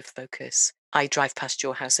little bit of focus. I drive past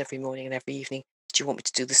your house every morning and every evening. Do you want me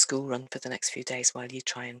to do the school run for the next few days while you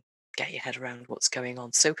try and get your head around what's going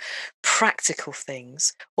on? So practical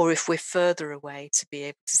things. Or if we're further away, to be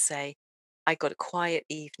able to say, I got a quiet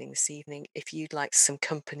evening this evening. If you'd like some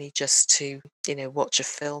company just to, watch a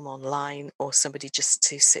film online, or somebody just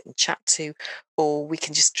to sit and chat to, or we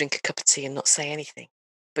can just drink a cup of tea and not say anything,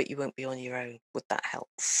 but you won't be on your own. Would that help?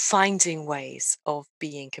 Finding ways of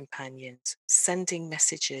being companions, sending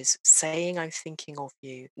messages, saying I'm thinking of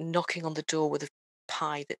you, knocking on the door with a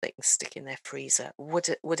pie that they can stick in their freezer,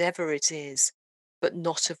 whatever it is, but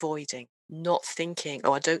not avoiding, not thinking,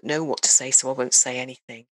 oh, I don't know what to say, so I won't say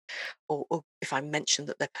anything. Or if I mention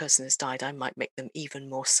that their person has died, I might make them even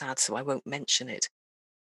more sad, so I won't mention it.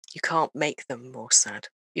 You can't make them more sad.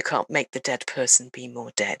 You can't make the dead person be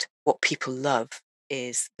more dead. What people love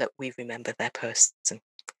is that we remember their person.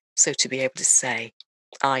 So to be able to say,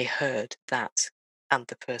 I heard that, and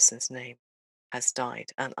the person's name has died,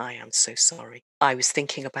 and I am so sorry. I was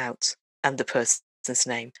thinking about, and the person's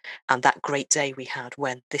name, and that great day we had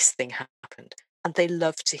when this thing happened. And they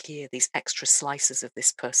love to hear these extra slices of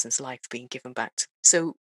this person's life being given back to them.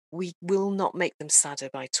 So we will not make them sadder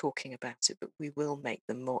by talking about it, but we will make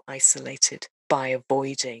them more isolated by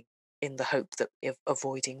avoiding, in the hope that if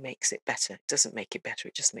avoiding makes it better. It doesn't make it better,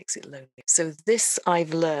 it just makes it lonely. So this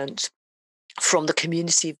I've learned from the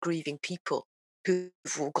community of grieving people who've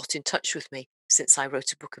all got in touch with me since I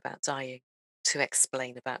wrote a book about dying, to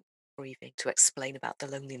explain about grieving, to explain about the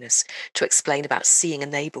loneliness, to explain about seeing a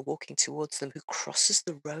neighbour walking towards them who crosses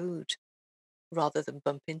the road rather than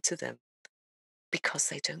bump into them because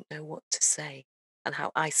they don't know what to say and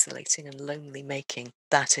how isolating and lonely making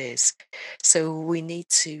that is. So we need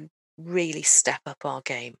to really step up our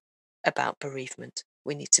game about bereavement.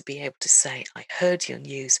 We need to be able to say, I heard your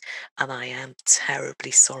news and I am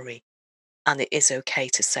terribly sorry. And it is okay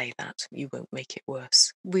to say that. You won't make it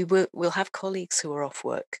worse. We'll have colleagues who are off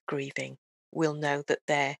work grieving. We'll know that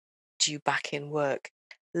they're due back in work.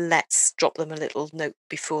 Let's drop them a little note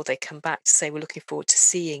before they come back to say, we're looking forward to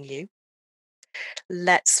seeing you.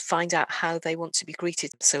 Let's find out how they want to be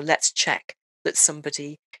greeted. So let's check that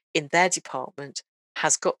somebody in their department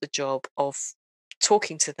has got the job of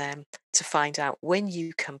talking to them to find out when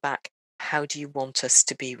you come back, how do you want us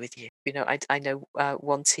to be with you? You know, I know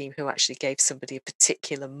one team who actually gave somebody a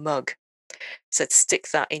particular mug, said stick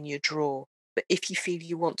that in your drawer. But if you feel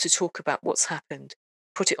you want to talk about what's happened,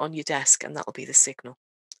 put it on your desk and that'll be the signal.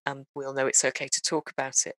 And we'll know it's okay to talk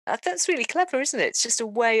about it. That's really clever, isn't it? It's just a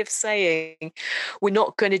way of saying we're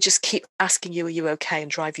not going to just keep asking you, are you okay, and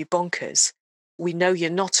drive you bonkers. We know you're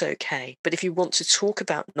not okay, but if you want to talk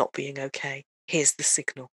about not being okay, here's the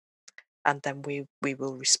signal. And then we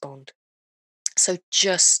will respond. So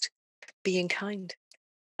just being kind.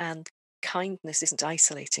 And kindness isn't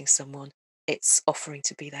isolating someone, it's offering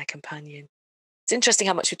to be their companion. It's interesting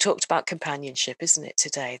how much we talked about companionship, isn't it,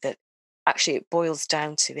 today? That actually it boils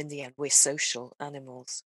down to, in the end, we're social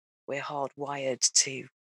animals. We're hardwired to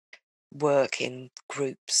work in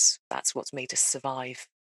groups. That's what's made us survive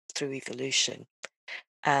through evolution.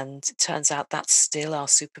 And it turns out that's still our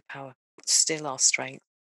superpower, still our strength,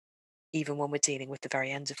 even when we're dealing with the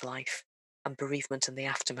very end of life and bereavement and the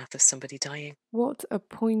aftermath of somebody dying. What a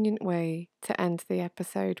poignant way to end the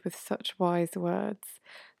episode with such wise words.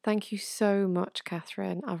 Thank you so much,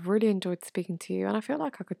 Catherine. I've really enjoyed speaking to you, and I feel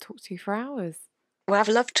like I could talk to you for hours. Well, I've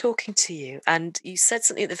loved talking to you, and you said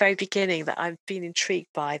something at the very beginning that I've been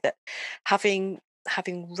intrigued by, that having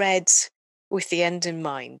read with the end in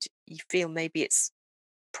mind, you feel maybe it's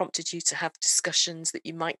prompted you to have discussions that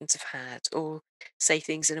you mightn't have had, or say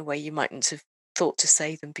things in a way you mightn't have thought to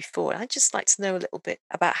say them before. I'd just like to know a little bit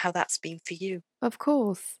about how that's been for you. Of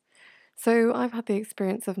course. So, I've had the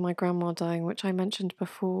experience of my grandma dying, which I mentioned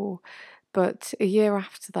before, but a year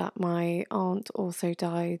after that, my aunt also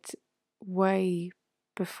died way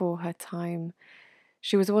before her time.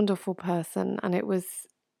 She was a wonderful person, and it was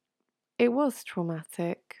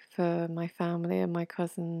traumatic for my family and my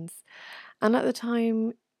cousins. And at the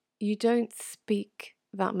time, you don't speak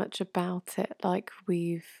that much about it, like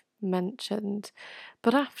we've mentioned.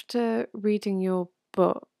 But after reading your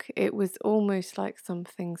book, it was almost like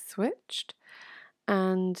something switched,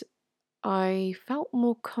 and I felt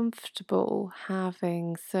more comfortable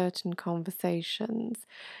having certain conversations.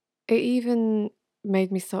 It even made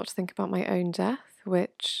me start to think about my own death,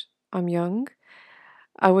 which I'm young.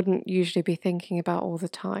 I wouldn't usually be thinking about all the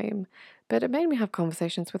time, but it made me have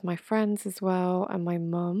conversations with my friends as well and my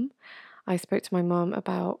mum. I spoke to my mum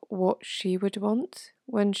about what she would want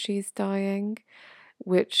when she's dying,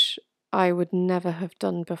 which I would never have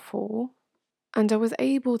done before. And I was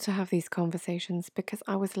able to have these conversations because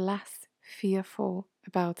I was less fearful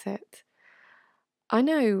about it. I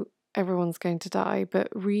know everyone's going to die, but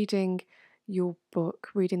reading your book,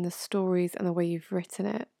 reading the stories and the way you've written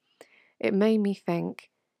it, it made me think,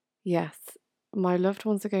 yes, my loved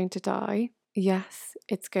ones are going to die. Yes,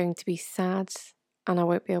 it's going to be sad and I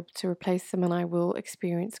won't be able to replace them and I will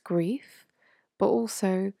experience grief, but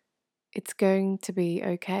also it's going to be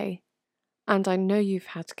okay. And I know you've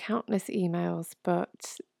had countless emails,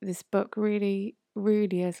 but this book really,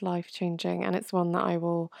 really is life changing and it's one that I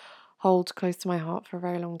will hold close to my heart for a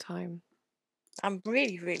very long time. I'm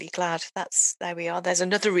really, really glad. That's There we are. There's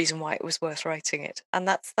another reason why it was worth writing it, and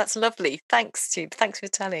that's lovely. Thanks for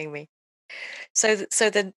telling me. So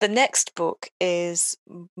the next book is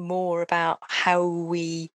more about how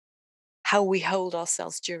we hold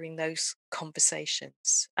ourselves during those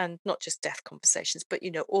conversations, and not just death conversations, but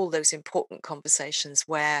all those important conversations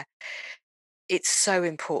where it's so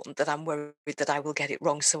important that I'm worried that I will get it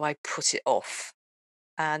wrong, so I put it off.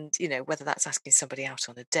 And whether that's asking somebody out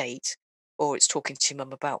on a date, or it's talking to your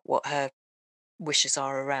mum about what her wishes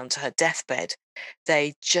are around her deathbed.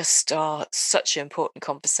 They just are such important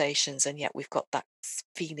conversations, and yet we've got that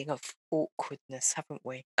feeling of awkwardness, haven't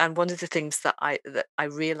we? And one of the things that I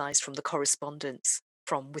realised from the correspondence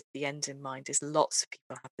from With the End in Mind is lots of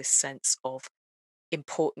people have this sense of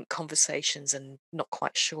important conversations and not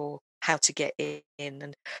quite sure how to get in,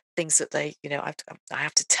 and things that I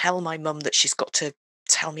have to tell my mum that she's got to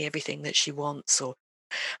tell me everything that she wants, or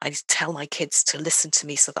I tell my kids to listen to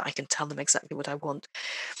me so that I can tell them exactly what I want.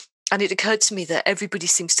 And it occurred to me that everybody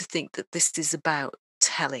seems to think that this is about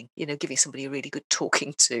telling, giving somebody a really good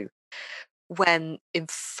talking to, when in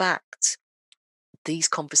fact, these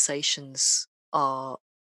conversations are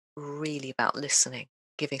really about listening,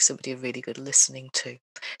 giving somebody a really good listening to.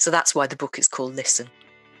 So that's why the book is called Listen.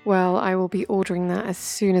 Well, I will be ordering that as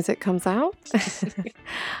soon as it comes out.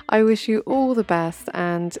 I wish you all the best,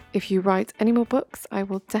 and if you write any more books, I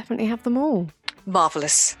will definitely have them all.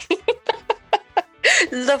 Marvellous.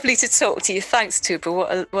 Lovely to talk to you. Thanks,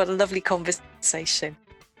 Tuba. What a lovely conversation.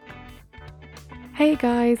 Hey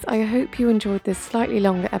guys, I hope you enjoyed this slightly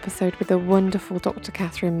longer episode with the wonderful Dr.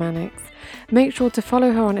 Catherine Mannix. Make sure to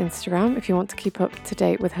follow her on Instagram if you want to keep up to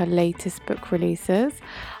date with her latest book releases.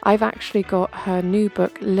 I've actually got her new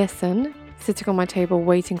book, Listen, sitting on my table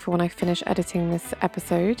waiting for when I finish editing this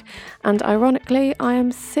episode. And ironically, I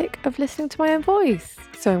am sick of listening to my own voice,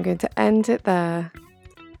 so I'm going to end it there.